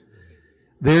shows,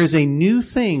 there's a new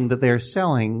thing that they're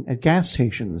selling at gas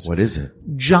stations. What is it?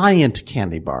 Giant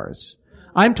candy bars.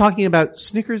 I'm talking about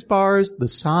Snickers bars the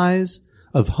size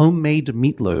of homemade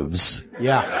meatloaves.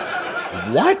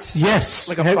 Yeah. What? Yes.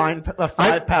 Like a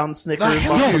 5-pound Snickers. The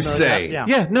hell bar, you something like say? that.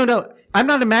 Yeah, no. I'm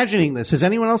not imagining this. Has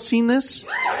anyone else seen this?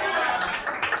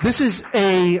 This is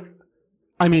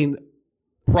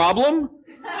Problem?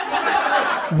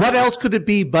 what else could it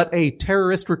be but a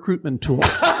terrorist recruitment tool?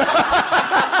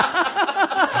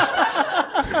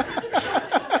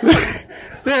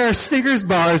 There are Snickers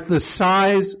bars the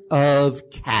size of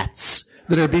cats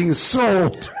that are being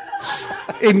sold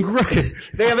in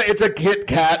It's a Kit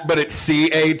Kat, but it's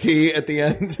C-A-T at the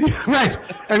end. right.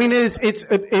 I mean,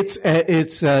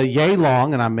 it's yay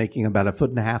long, and I'm making about 1.5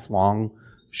 foot long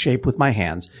shape with my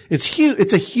hands. It's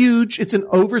huge. It's an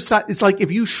oversized, it's like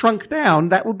if you shrunk down,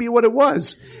 that would be what it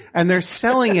was. And they're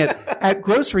selling it at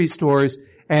grocery stores,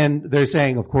 and they're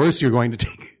saying, of course, you're going to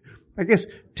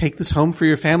take this home for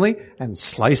your family and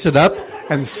slice it up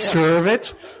and serve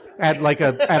it at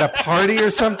a party or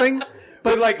something.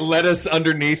 But like lettuce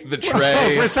underneath the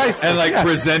tray, precisely, and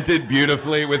presented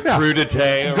beautifully with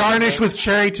crudité, garnish with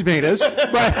cherry tomatoes.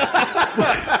 But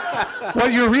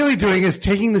what you're really doing is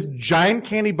taking this giant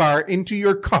candy bar into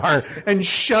your car and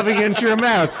shoving it into your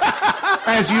mouth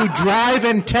as you drive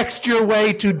and text your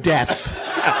way to death.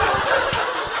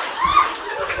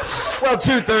 Well,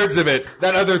 2/3 of it.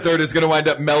 That other third is going to wind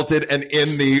up melted and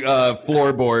in the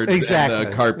floorboards and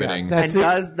the carpeting.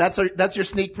 Yeah, that's your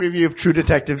sneak preview of True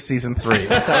Detective season 3.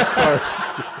 That's how it starts.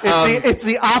 It's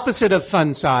the opposite of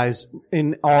fun size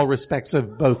in all respects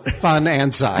of both fun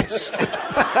and size.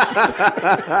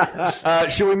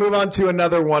 Should we move on to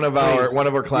another one of our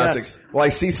classics? Yes. Well, I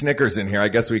see Snickers in here. I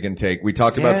guess we can take. We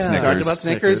talked about Snickers.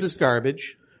 Snickers is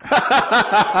garbage.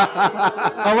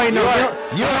 Oh wait, no.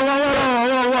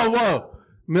 Whoa.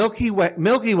 Milky Way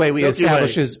we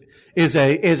established is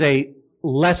a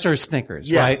lesser Snickers,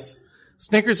 yes. Right?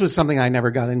 Snickers was something I never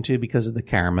got into because of the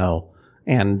caramel,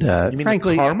 and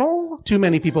frankly, caramel? Too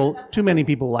many people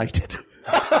liked it.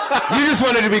 You just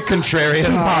wanted to be contrarian.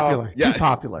 Too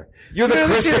popular. You're the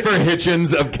Christopher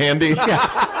Hitchens of candy.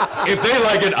 Yeah. If they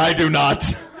like it, I do not.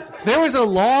 There was a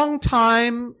long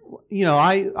time,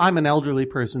 I'm an elderly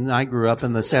person. I grew up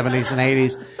in the 70s and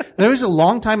 80s. There was a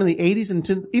long time in the 80s and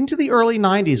into the early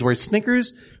 90s where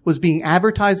Snickers was being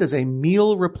advertised as a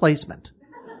meal replacement.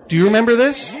 Do you remember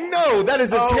this? No, that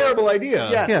is a terrible idea.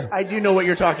 Yes, Yeah. I do know what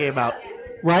you're talking about.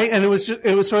 Right? And it was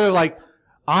sort of like,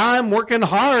 I'm working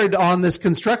hard on this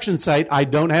construction site. I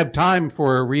don't have time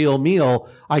for a real meal.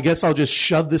 I guess I'll just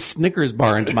shove this Snickers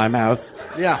bar into my mouth.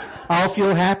 Yeah. I'll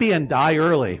feel happy and die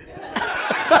early.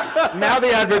 Now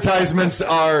the advertisements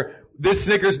are, this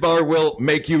Snickers bar will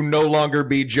make you no longer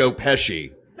be Joe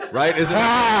Pesci. Right? Isn't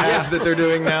that the ads that they're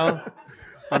doing now?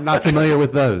 I'm not familiar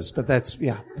with those, but that's,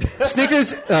 yeah.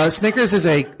 Snickers is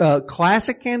a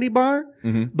classic candy bar,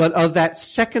 but of that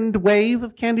second wave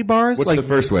of candy bars. What's the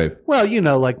first wave? Well,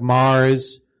 like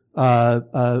Mars,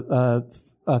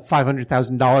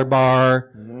 $500,000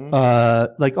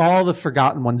 bar, like all the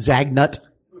forgotten ones, Zagnut.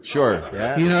 Sure.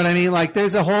 Yeah. You know what I mean? Like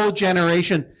there's a whole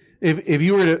generation. If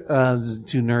you were to, this is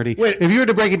too nerdy. If you were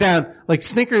to break it down, like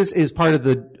Snickers is part of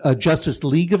the Justice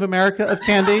League of America of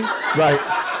candy. Right.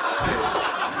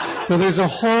 So there's a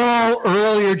whole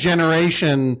earlier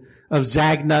generation of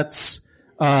Zagnuts,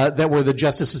 that were the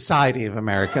Justice Society of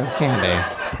America of candy.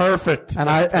 Perfect.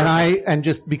 And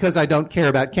just because I don't care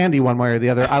about candy one way or the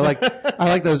other, I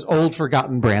like those old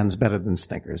forgotten brands better than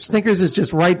Snickers. Snickers is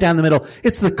just right down the middle.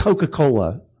 It's the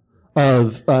Coca-Cola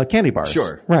of candy bars.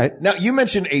 Sure. Right. Now, you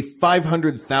mentioned a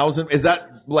 500,000. Is that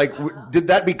did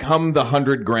that become the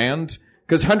 100 grand?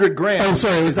 Because 100 grand. Oh,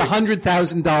 sorry. It was a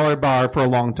 $100,000 bar for a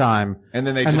long time. And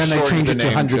then they changed it to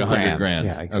 100 grand.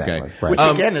 Yeah, exactly. Okay. Right. Which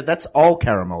again, that's all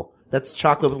caramel. That's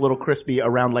chocolate with a little crispy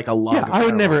around like a log. Yeah, of I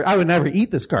would caramel. never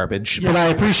eat this garbage, but I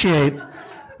appreciate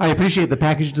the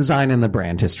package design and the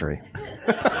brand history.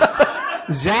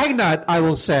 Zagnut, I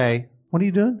will say. What are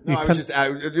you doing? No,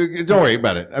 don't worry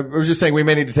about it. I was just saying we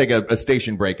may need to take a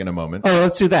station break in a moment. Oh,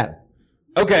 let's do that.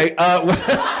 Okay.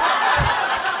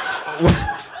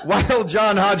 While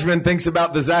John Hodgman thinks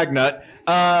about the Zagnut,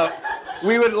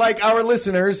 we would like our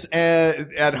listeners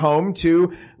at home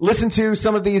to listen to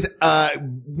some of these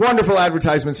wonderful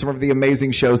advertisements, some of the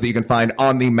amazing shows that you can find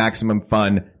on the Maximum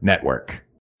Fun Network.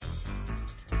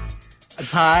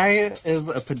 Ty is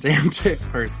a pedantic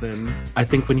person. I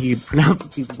think when he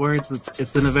pronounces these words,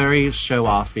 it's in a very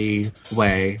show-offy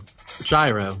way.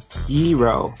 Gyro.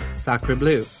 Gyro. Sacre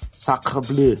bleu. Sacre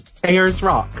bleu. Ayers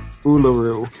Rock.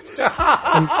 Uluru.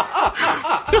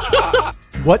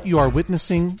 What you are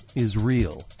witnessing is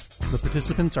real. The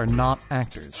participants are not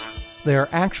actors. They are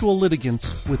actual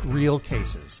litigants with real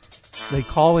cases. They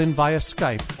call in via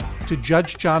Skype to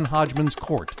Judge John Hodgman's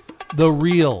court, the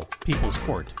real People's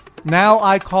Court. Now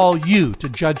I call you to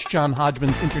Judge John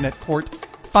Hodgman's internet court.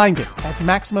 Find it at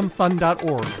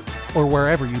MaximumFun.org or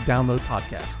wherever you download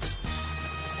podcasts.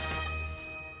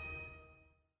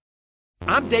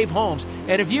 I'm Dave Holmes,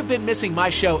 and if you've been missing my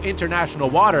show, International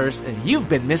Waters, you've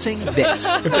been missing this.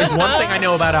 If there's one thing I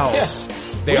know about owls,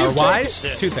 they are wise.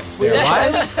 Two things. They are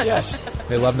wise. Yes.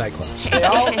 They love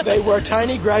nightclubs. They wear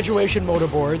tiny graduation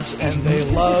motorboards, and they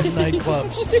love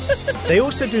nightclubs. They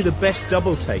also do the best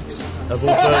double takes of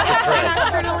all birds of prey.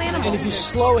 Nocturnal animals. And if you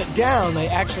slow it down, they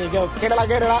actually go, get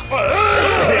it out.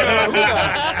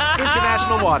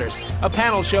 International Waters, a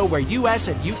panel show where U.S.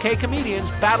 and U.K.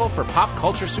 comedians battle for pop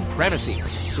culture supremacy.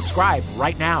 Subscribe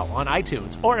right now on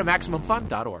iTunes or at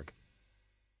MaximumFun.org.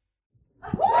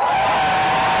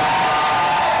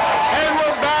 And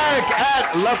we're back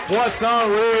at Le Poisson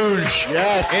Rouge.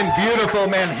 Yes. In beautiful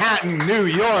Manhattan, New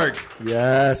York.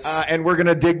 Yes. And we're going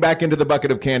to dig back into the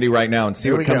bucket of candy right now and see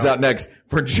Here what we comes go. out next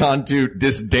for John to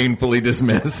disdainfully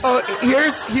dismiss. Oh,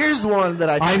 here's one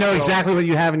that I know exactly what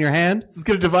you have in your hand. This is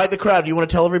going to divide the crowd. You want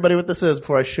to tell everybody what this is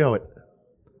before I show it?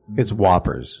 It's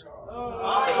Whoppers.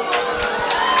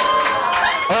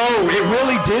 Oh, it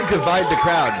really did divide the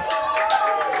crowd.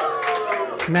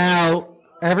 Now,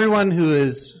 everyone who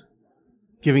is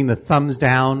giving the thumbs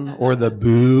down or the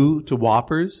boo to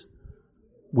Whoppers,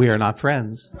 we are not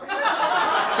friends.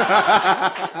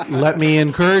 Let me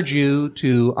encourage you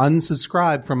to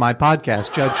unsubscribe from my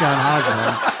podcast, Judge John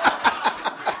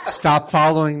Hodgman. Stop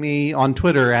following me on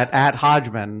Twitter at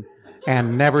Hodgman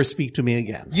and never speak to me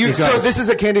again. So Because this is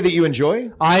a candy that you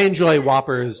enjoy? I enjoy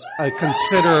Whoppers a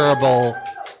considerable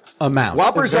amount.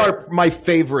 Whoppers are my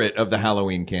favorite of the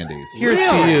Halloween candies. Here's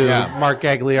to you, Yeah. Mark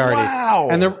Gagliardi. Wow.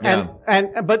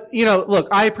 But you know, look,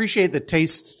 I appreciate that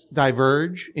tastes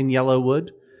diverge in Yellowwood.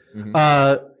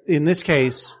 In this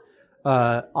case,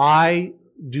 I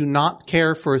do not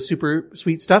care for super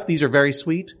sweet stuff. These are very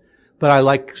sweet, but I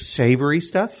like savory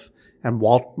stuff. And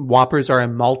Whoppers are a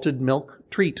malted milk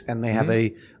treat, and they have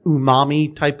a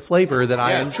umami type flavor that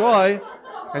I enjoy.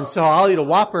 And so I'll eat a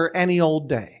Whopper any old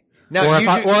day. Now,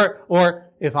 Or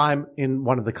if I'm in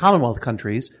one of the Commonwealth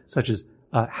countries, such as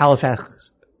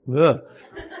Halifax, Nova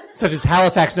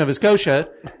Scotia,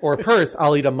 or Perth,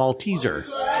 I'll eat a Malteser.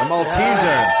 A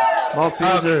Malteser.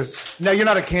 Maltesers. Now, you're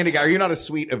not a candy guy. Are you not a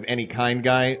sweet of any kind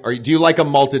guy? Or do you like a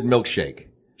malted milkshake?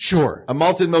 Sure. A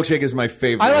malted milkshake is my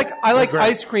favorite. I like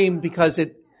ice cream because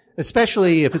it,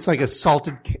 especially if it's like a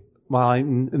salted,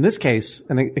 in this case,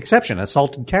 an exception, a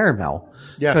salted caramel.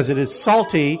 Yes. Because it is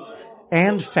salty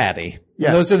and fatty. Yes.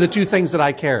 And those are the two things that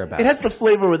I care about. It has the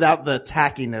flavor without the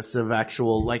tackiness of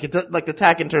actual, like the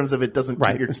tack in terms of it doesn't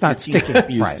Right. keep your It's not teeth sticky.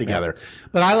 confused Right, together.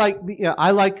 But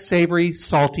I like savory,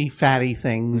 salty, fatty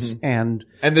things and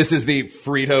And this is the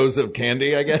Fritos of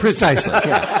candy, I guess? precisely.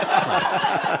 Yeah.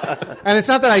 Right. And it's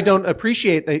not that I don't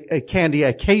appreciate a candy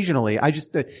occasionally. I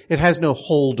just, it has no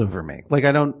hold over me. Like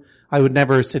I would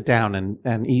never sit down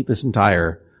and eat this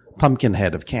entire pumpkin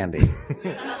head of candy.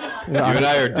 You and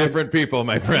I are different people,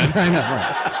 my friend. I know,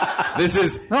 right. This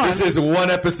is one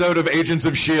episode of Agents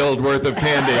of S.H.I.E.L.D. worth of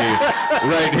candy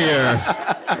right here.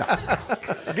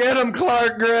 Get him,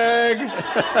 Clark Gregg.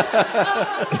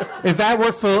 If that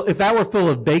were full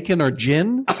of bacon or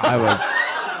gin, I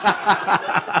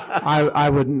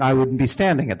wouldn't be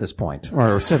standing at this point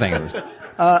or sitting at this point.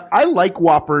 I like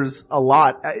Whoppers a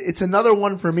lot. It's another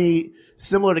one for me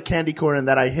similar to candy corn in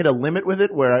that I hit a limit with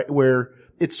it where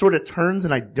it sort of turns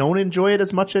and I don't enjoy it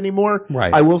as much anymore.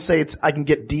 Right. I will say I can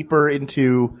get deeper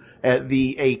into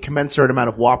a commensurate amount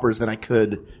of Whoppers than I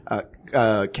could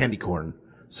candy corn.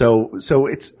 So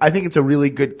I think it's a really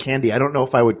good candy. I don't know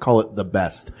if I would call it the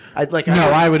best.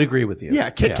 I would agree with you.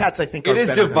 Yeah, Kit Kats I think It are is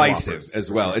better than divisive Whoppers.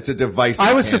 as well. It's a divisive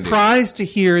I was candy. surprised to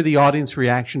hear the audience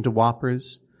reaction to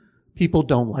Whoppers. People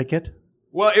don't like it.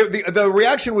 Well, the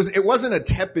reaction it wasn't a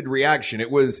tepid reaction. It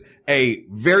was a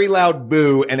very loud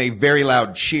boo and a very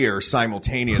loud cheer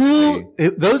simultaneously.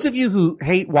 Those of you who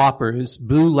hate Whoppers,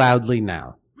 boo loudly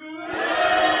now.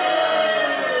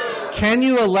 Can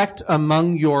you elect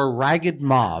among your ragged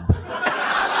mob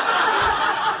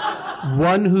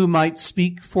one who might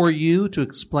speak for you to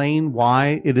explain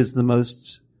why it is the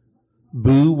most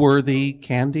boo-worthy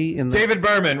candy in the... David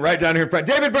Berman, right down here in front.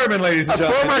 David Berman, ladies and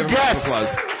gentlemen. former Give him a round of guest.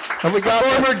 applause. Have we got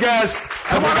Former guest.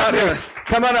 Come on up here.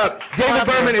 Come on up. David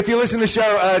Berman, if you listen to the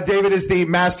show, David is the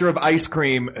master of ice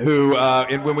cream who,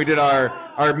 when we did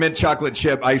our mint chocolate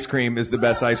chip ice cream is the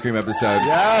best ice cream episode.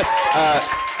 Yes.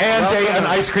 An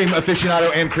ice cream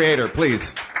aficionado and creator.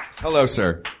 Please. Hello,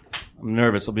 sir. I'm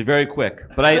nervous. I'll be very quick.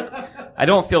 But I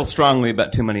don't feel strongly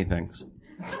about too many things.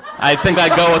 I think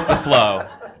I go with the flow.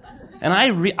 And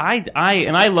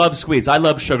I love sweets. I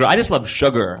love sugar. I just love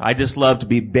sugar. I just love to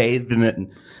be bathed in it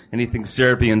and anything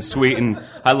syrupy and sweet. And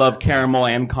I love caramel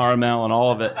and caramel and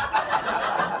all of it.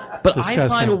 But Disgusting. I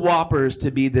find Whoppers to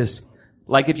be this,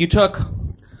 like if you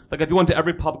went to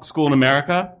every public school in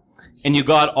America and you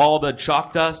got all the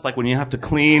chalk dust, like when you have to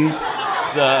clean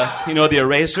the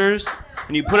erasers,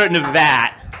 and you put it in a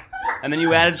vat, and then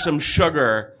you added some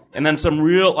sugar, and then some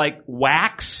real,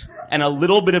 wax, and a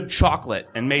little bit of chocolate,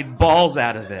 and made balls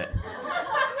out of it.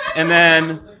 And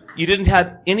then you didn't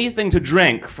have anything to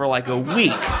drink for a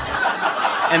week.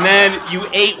 And then you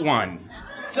ate one.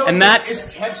 So And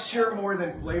it's texture more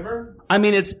than flavor? I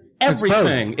mean, it's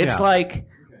everything. both, It's yeah. like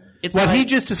it's What like, he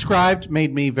just described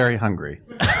made me very hungry.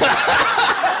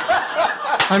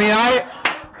 I mean,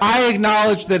 I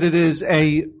acknowledge that it's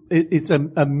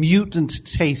a mutant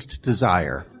taste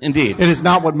desire. Indeed. It is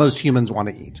not what most humans want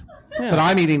to eat. Yeah. But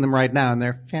I'm eating them right now, and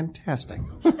they're fantastic.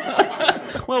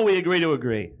 Well, we agree to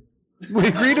agree. We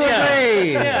agree to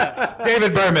agree. Yeah.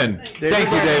 David Berman.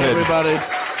 Thank you, David. Everybody.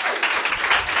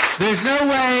 There's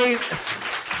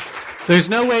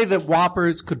no way that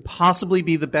Whoppers could possibly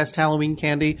be the best Halloween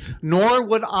candy, nor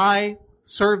would I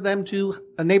serve them to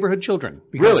neighborhood children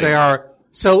because Really? they are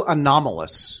so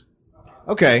anomalous.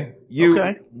 Okay.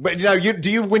 But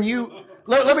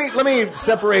let me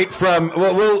separate from.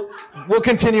 Well, we'll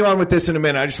continue on with this in a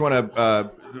minute. I just want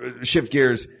to shift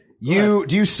gears. Do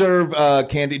you serve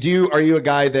candy? Are you a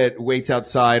guy that waits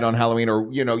outside on Halloween,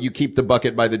 or you keep the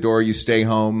bucket by the door, you stay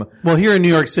home? Well, here in New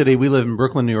York City, we live in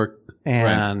Brooklyn, New York,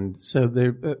 and so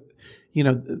there,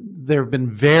 there have been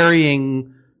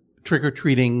varying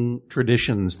trick-or-treating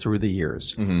traditions through the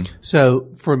years. Mm-hmm. So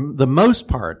for the most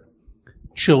part,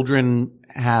 children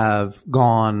have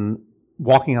gone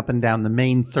walking up and down the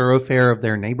main thoroughfare of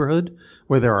their neighborhood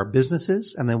where there are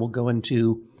businesses, and they will go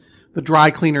into the dry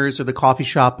cleaners or the coffee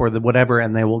shop or the whatever,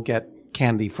 and they will get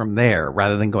candy from there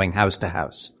rather than going house to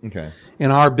house. Okay. In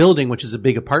our building, which is a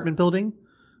big apartment building,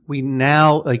 we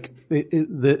now,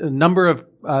 the number of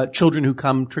children who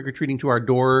come trick-or-treating to our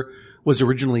door was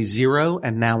originally 0,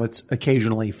 and now it's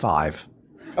occasionally 5.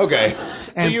 Okay. So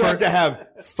And you have to have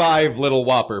 5 little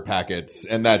Whopper packets,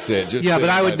 and that's it. Just Yeah, but sitting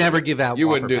I by would the- never give out You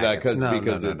Whopper wouldn't do that packets. No,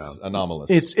 because no, it's no.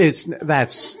 anomalous.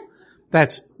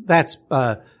 That's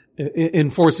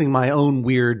enforcing my own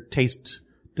weird taste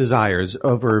desires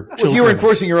over children. If you were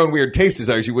enforcing your own weird taste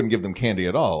desires, you wouldn't give them candy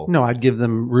at all. No, I'd give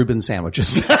them Reuben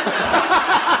sandwiches.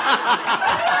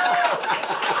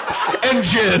 And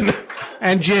gin.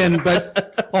 And gin,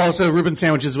 but also Reuben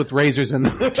sandwiches with razors in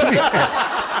them. To be fair.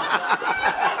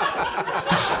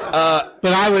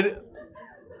 But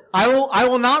I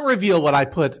will not reveal what I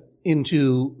put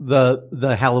into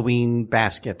the Halloween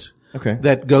basket. Okay.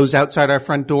 That goes outside our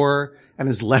front door and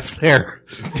is left there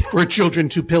for children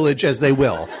to pillage as they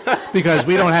will, because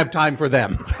we don't have time for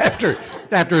them after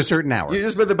a certain hour. You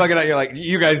just put the bucket out. You're like,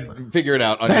 you guys figure it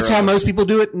out on That's your how own. most people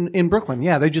do it in Brooklyn.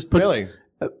 Yeah, they just put Really?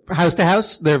 House to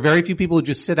house. There are very few people who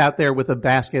just sit out there with a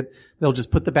basket. They'll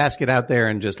just put the basket out there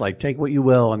and just take what you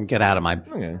will and get out of my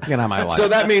life. So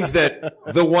that means that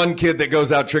the one kid that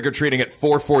goes out trick-or-treating at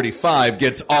 4:45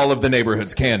 gets all of the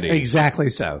neighborhood's candy.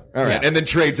 Exactly so. All right. Yeah. And then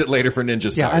trades it later for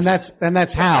Ninja Stars. Yeah, and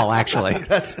that's Hal actually.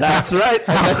 That's right.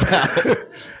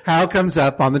 Hal comes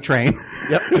up on the train.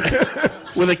 Yep.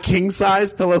 With a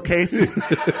king-size pillowcase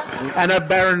and a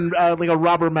Baron, like a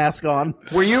robber mask on.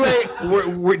 Were you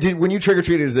when you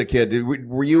trick-or-treated as a kid,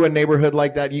 were you a neighborhood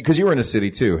like that? Because you were in a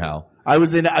city too, Hal. I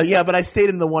was in, but I stayed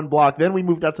in the one block. Then we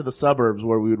moved out to the suburbs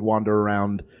where we would wander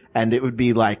around, and it would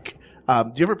be like,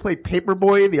 do you ever play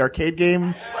Paperboy, the arcade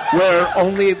game, where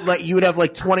only you would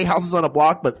have 20 houses on a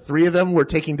block, but 3 of them were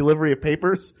taking delivery of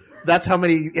papers? That's how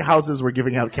many houses were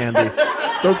giving out candy.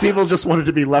 Those people just wanted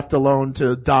to be left alone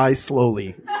to die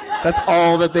slowly. That's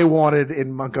all that they wanted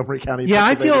in Montgomery County. Yeah, I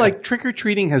feel Pennsylvania. like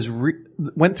trick-or-treating has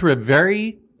went through a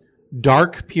very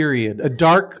dark period, a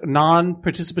dark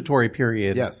non-participatory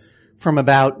period. Yes. From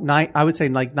about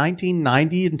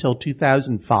 1990 until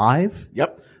 2005.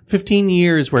 Yep. 15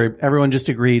 years where everyone just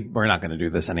agreed, we're not going to do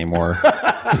this anymore.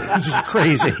 This is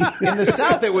crazy. In the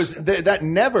South, it was that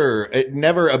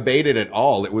never abated at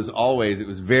all. It was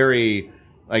very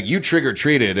you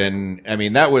trick-or-treated, and I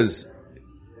mean that was.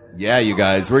 Yeah, you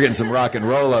guys, we're getting some rock and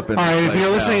roll up in All this right, if place you're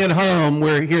now. listening at home,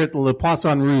 we're here at the Le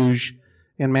Poisson Rouge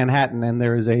in Manhattan, and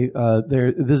there is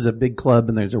this is a big club,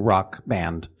 and there's a rock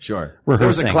band. Sure. There was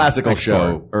a Rehearsing classical next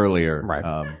show door. earlier,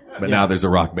 Right. But now there's a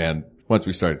rock band. Once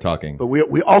we started talking, But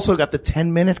we also got the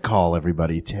 10-minute call,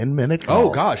 everybody. 10-minute call. oh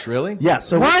gosh, really? Yeah.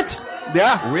 So What?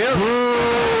 Yeah.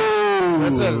 Really?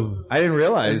 Listen, I didn't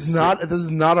realize. this is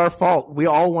not our fault. We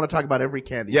all want to talk about every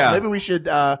candy. Yeah. So maybe we should,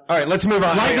 All right, let's move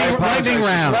on. Lightning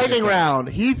round. lightning round.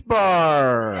 Heath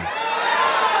Bar.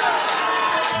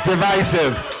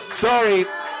 Divisive. Sorry.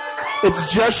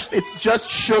 It's just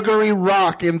sugary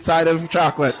rock inside of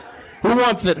chocolate. Who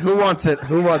wants it? Who wants it?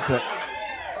 Who wants it?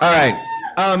 All right.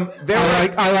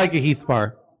 I like a Heath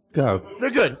bar. Go. They're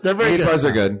good. They're very Heath good. bars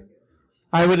are good.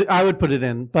 I would put it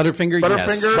in Butterfinger.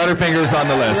 Yes. Butterfinger? Butterfinger's on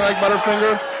the You list. like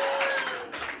Butterfinger?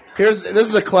 This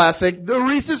is a classic. The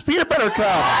Reese's Peanut Butter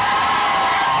Cup.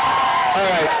 All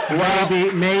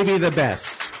right. Maybe the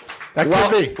best. That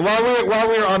could be. While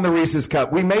we're on the Reese's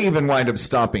Cup, we may even wind up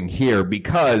stopping here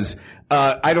because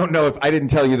I don't know if I didn't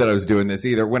tell you that I was doing this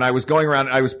either. When I was going around,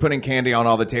 I was putting candy on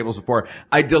all the tables before.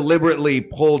 I deliberately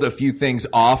pulled a few things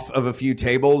off of a few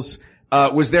tables.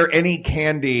 Was there any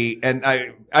candy? And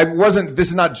I wasn't, this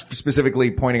is not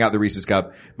specifically pointing out the Reese's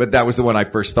Cup, but that was the one I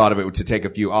first thought of it to take a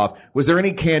few off. Was there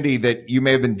any candy that you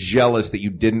may have been jealous that you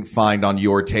didn't find on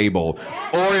your table?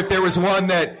 Or if there was one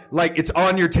that, like, it's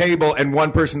on your table and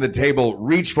one person at the table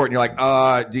reached for it and you're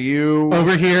like, do you?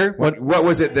 Over here? What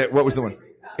was it what was the one?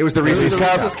 It was the Reese's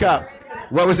Cup? Reese's Cup.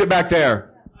 What was it back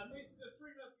there?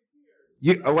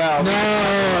 No.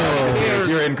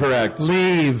 You're incorrect.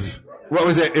 Leave. What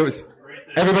was it? It was,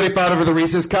 everybody fought over the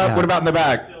Reese's Cup? Yeah. What about in the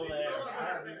back?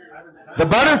 The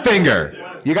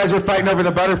Butterfinger. You guys were fighting over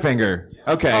the Butterfinger.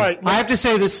 Okay. All right. I have to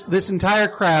say this entire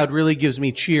crowd really gives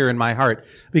me cheer in my heart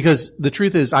because the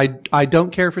truth is I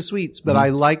don't care for sweets, but I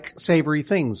like savory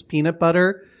things. Peanut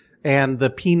butter and the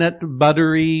peanut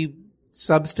buttery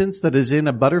substance that is in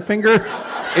a Butterfinger.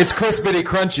 It's crispity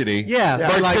crunchity. Yeah.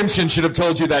 Bart Simpson should have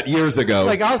told you that years ago.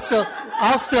 Like I'll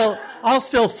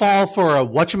still fall for a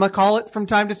whatchamacallit from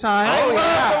time to time. Oh,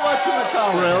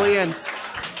 yeah. Brilliant.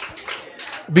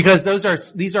 Because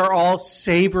these are all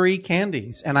savory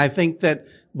candies. And I think that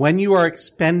when you are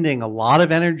expending a lot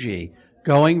of energy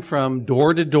going from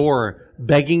door to door,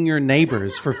 begging your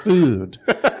neighbors for food,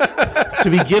 to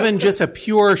be given just a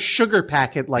pure sugar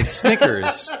packet like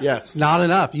Snickers, yes, it's not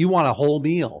enough. You want a whole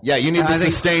meal. Yeah, you need the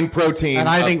sustained protein. And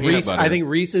I think peanut butter. I think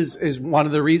Reese's is one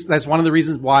of the reasons. That's one of the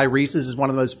reasons why Reese's is one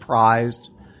of the most prized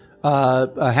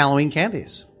Halloween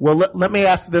candies. Well, let me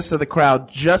ask this of the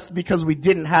crowd, just because we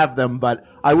didn't have them, but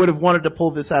I would have wanted to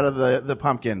pull this out of the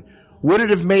pumpkin. Would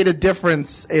it have made a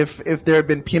difference if there had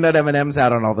been peanut M&Ms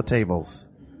out on all the tables?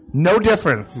 No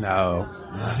difference. No.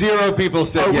 0 people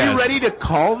said yes. Are we ready to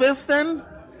call this then?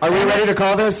 Are we ready to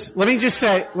call this? Let me just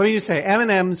say,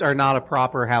 M&Ms are not a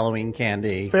proper Halloween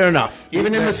candy. Fair enough.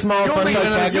 Even in the small You only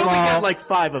fun-size package? get like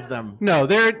 5 of them. No,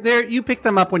 they're you pick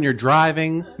them up when you're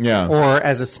driving, Yeah. or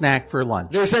as a snack for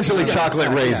lunch. They're essentially chocolate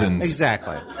raisins.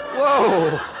 Exactly.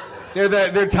 Whoa.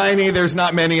 They're tiny. There's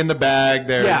not many in the bag.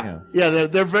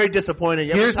 They're very disappointing.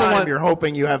 Every Here's the time one- you're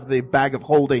hoping you have the bag of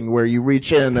holding where you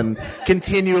reach in and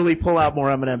continually pull out more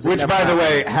M&Ms. Which, by the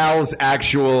way, Hal's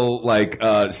actual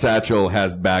satchel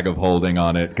has bag of holding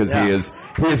on it because he is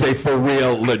a for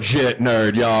real legit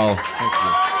nerd, y'all.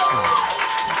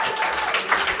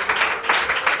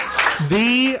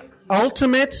 The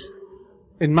ultimate,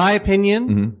 in my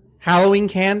opinion, Halloween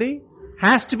candy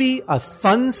has to be a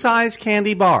fun-size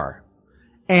candy bar.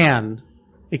 And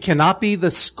it cannot be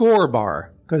the score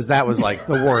bar, because that was like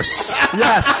the worst.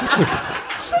 Yes.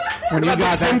 When you got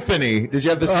the symphony, did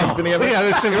you have the symphony of it? Yeah,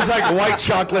 the symphony. It was like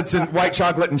white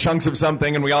chocolate and chunks of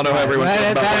something, and we all know how everyone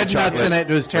feels about white had chocolate. nuts in it.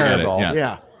 It was terrible.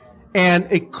 Yeah. And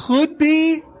it could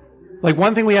be, like,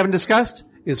 one thing we haven't discussed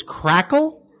is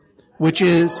Crackle, which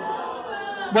is,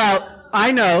 well,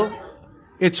 I know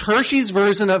it's Hershey's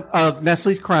version of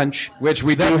Nestle's Crunch, which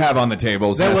we do have on the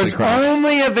tables. That Nestle was Crunch.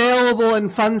 only available in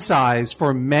fun size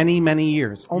for many, many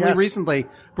years. Only recently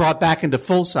brought back into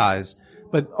full size.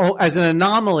 But as an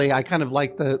anomaly, I kind of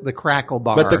like the Crackle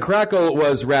bar. But the Crackle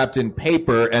was wrapped in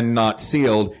paper and not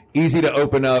sealed. Easy to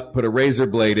open up, put a razor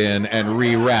blade in, and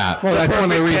rewrap. Well, that's one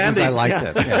of the reasons I liked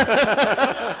it.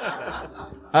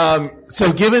 Yeah.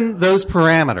 So given those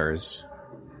parameters,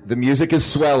 the music is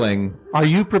swelling. Are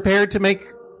you prepared to make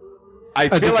I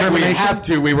feel like we have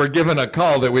to. We were given a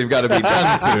call that we've got to be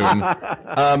done soon.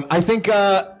 I think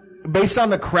based on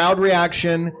the crowd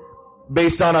reaction,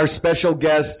 based on our special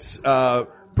guests'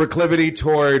 proclivity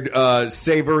toward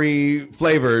savory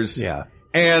flavors,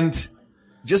 and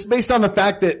just based on the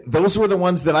fact that those were the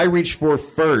ones that I reached for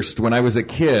first when I was a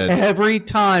kid. Every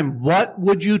time, what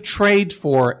would you trade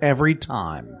for every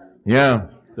time? Yeah.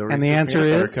 And the answer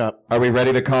is? Are we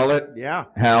ready to call it? Yeah.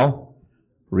 Hal?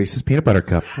 Reese's Peanut Butter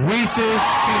Cup. Reese's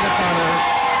Peanut Butter.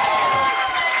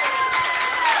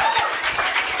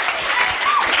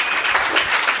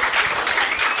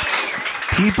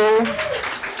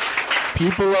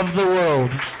 People of the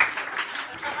world.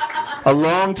 A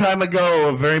long time ago,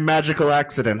 a very magical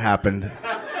accident happened.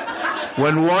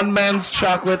 When one man's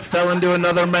chocolate fell into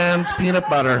another man's peanut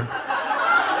butter.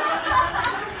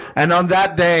 And on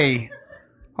that day,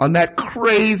 on that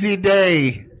crazy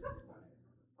day,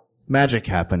 magic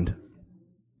happened.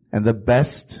 And the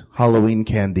best Halloween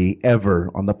candy ever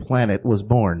on the planet was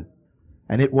born.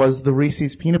 And it was the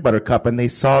Reese's Peanut Butter Cup, and they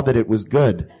saw that it was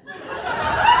good.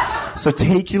 So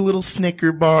take your little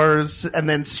Snicker bars and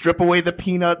then strip away the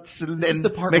peanuts and then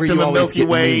make them a Milky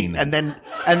Way and then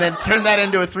turn that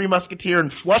into a Three Musketeer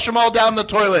and flush them all down the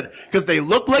toilet because they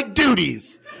look like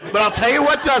duties. But I'll tell you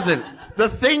what doesn't. the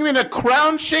thing in a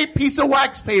crown-shaped piece of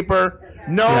wax paper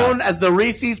known as the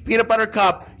Reese's Peanut Butter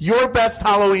Cup, your best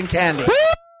Halloween candy.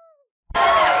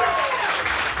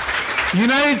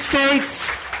 United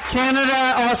States,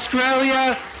 Canada,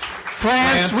 Australia,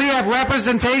 France, we have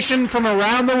representation from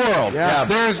around the world. Yes.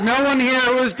 There's no one here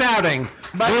who is doubting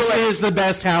this is the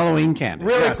best Halloween candy.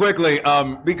 Really quickly,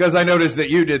 because I noticed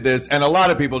that you did this, and a lot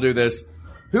of people do this.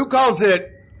 Who calls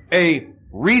it a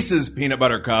Reese's Peanut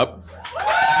Butter Cup?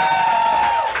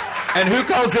 And who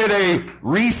calls it a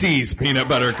Reese's Peanut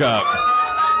Butter Cup?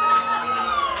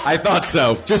 I thought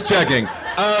so. Just checking.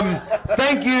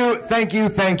 Thank you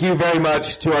very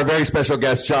much to our very special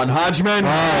guest, John Hodgman.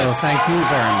 Oh, thank you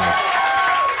very much.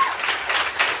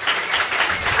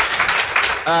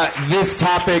 This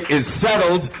topic is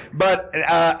settled, but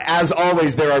as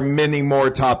always, there are many more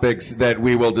topics that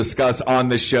we will discuss on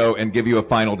the show and give you a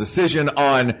final decision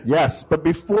on. Yes, but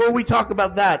before we talk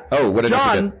about that, what did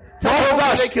I John, forget? tell them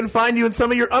where they can find you and some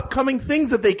of your upcoming things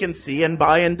that they can see and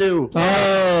buy and do.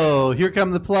 Oh, here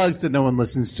come the plugs that no one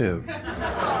listens to.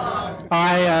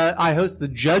 I host the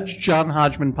Judge John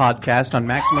Hodgman podcast on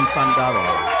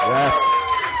MaximumFun.org. Yes.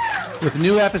 With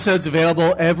new episodes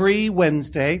available every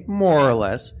Wednesday, more or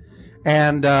less.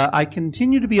 And I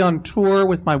continue to be on tour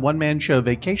with my one-man show,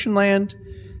 Vacationland.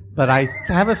 But I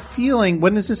have a feeling,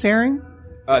 when is this airing?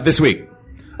 This week.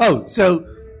 Oh, so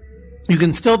you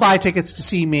can still buy tickets to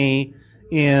see me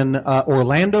in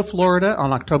Orlando, Florida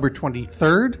on October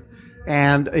 23rd.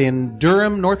 And in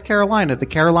Durham, North Carolina, at the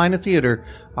Carolina Theater,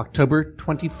 October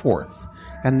 24th.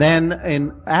 And then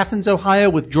in Athens, Ohio,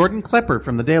 with Jordan Klepper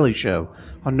from The Daily Show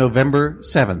on November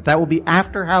 7th. That will be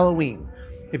after Halloween.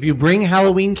 If you bring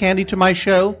Halloween candy to my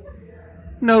show,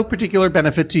 no particular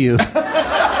benefit to you. But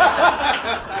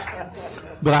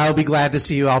I'll be glad to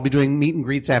see you. I'll be doing meet and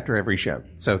greets after every show.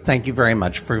 So thank you very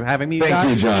much for having me, Thank guys.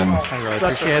 you, John. I really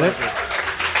appreciate it.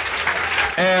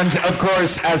 And, of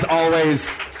course, as always,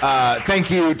 thank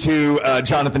you to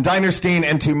Jonathan Dinerstein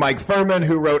and to Mike Furman,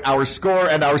 who wrote our score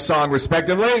and our song,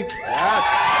 respectively. Yes.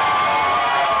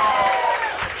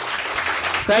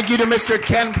 Thank you to Mr.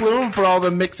 Ken Plume for all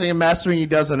the mixing and mastering he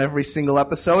does on every single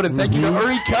episode. And thank you to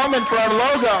Uri Kelman for our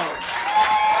logo.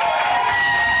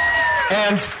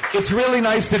 And it's really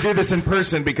nice to do this in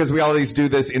person because we always do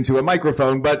this into a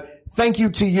microphone. But thank you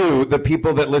to you, the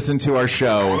people that listen to our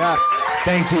show. Yes.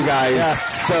 Thank you guys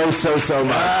so much.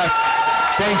 Yes.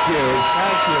 Thank you.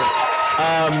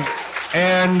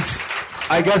 And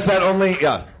I guess that only,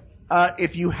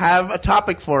 if you have a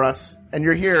topic for us and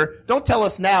you're here, don't tell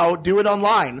us now. Do it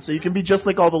online so you can be just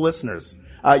like all the listeners.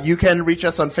 You can reach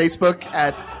us on Facebook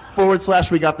at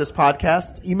 /We Got This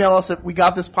Podcast. Email us at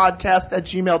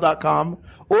WeGotThisPodcast@gmail.com.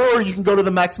 Or you can go to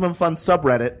the Maximum Fun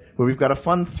subreddit where we've got a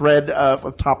fun thread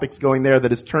of topics going there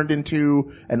that has turned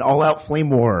into an all-out flame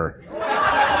war.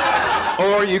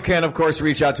 Or you can, of course,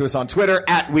 reach out to us on Twitter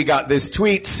at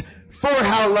WeGotThisTweets. For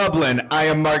Hal Lublin, I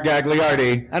am Mark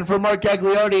Gagliardi. And for Mark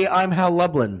Gagliardi, I'm Hal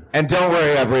Lublin. And don't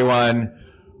worry, everyone.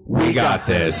 We got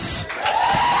this.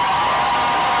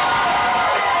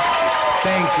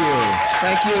 Thank you.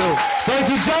 Thank you. Thank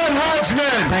you, John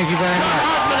Hodgman. Thank you very much.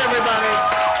 Hodgman, everybody.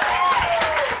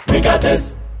 We got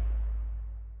this.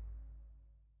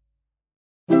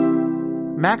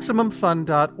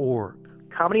 MaximumFun.org.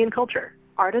 Comedy and culture.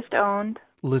 Artist owned.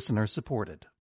 Listener supported.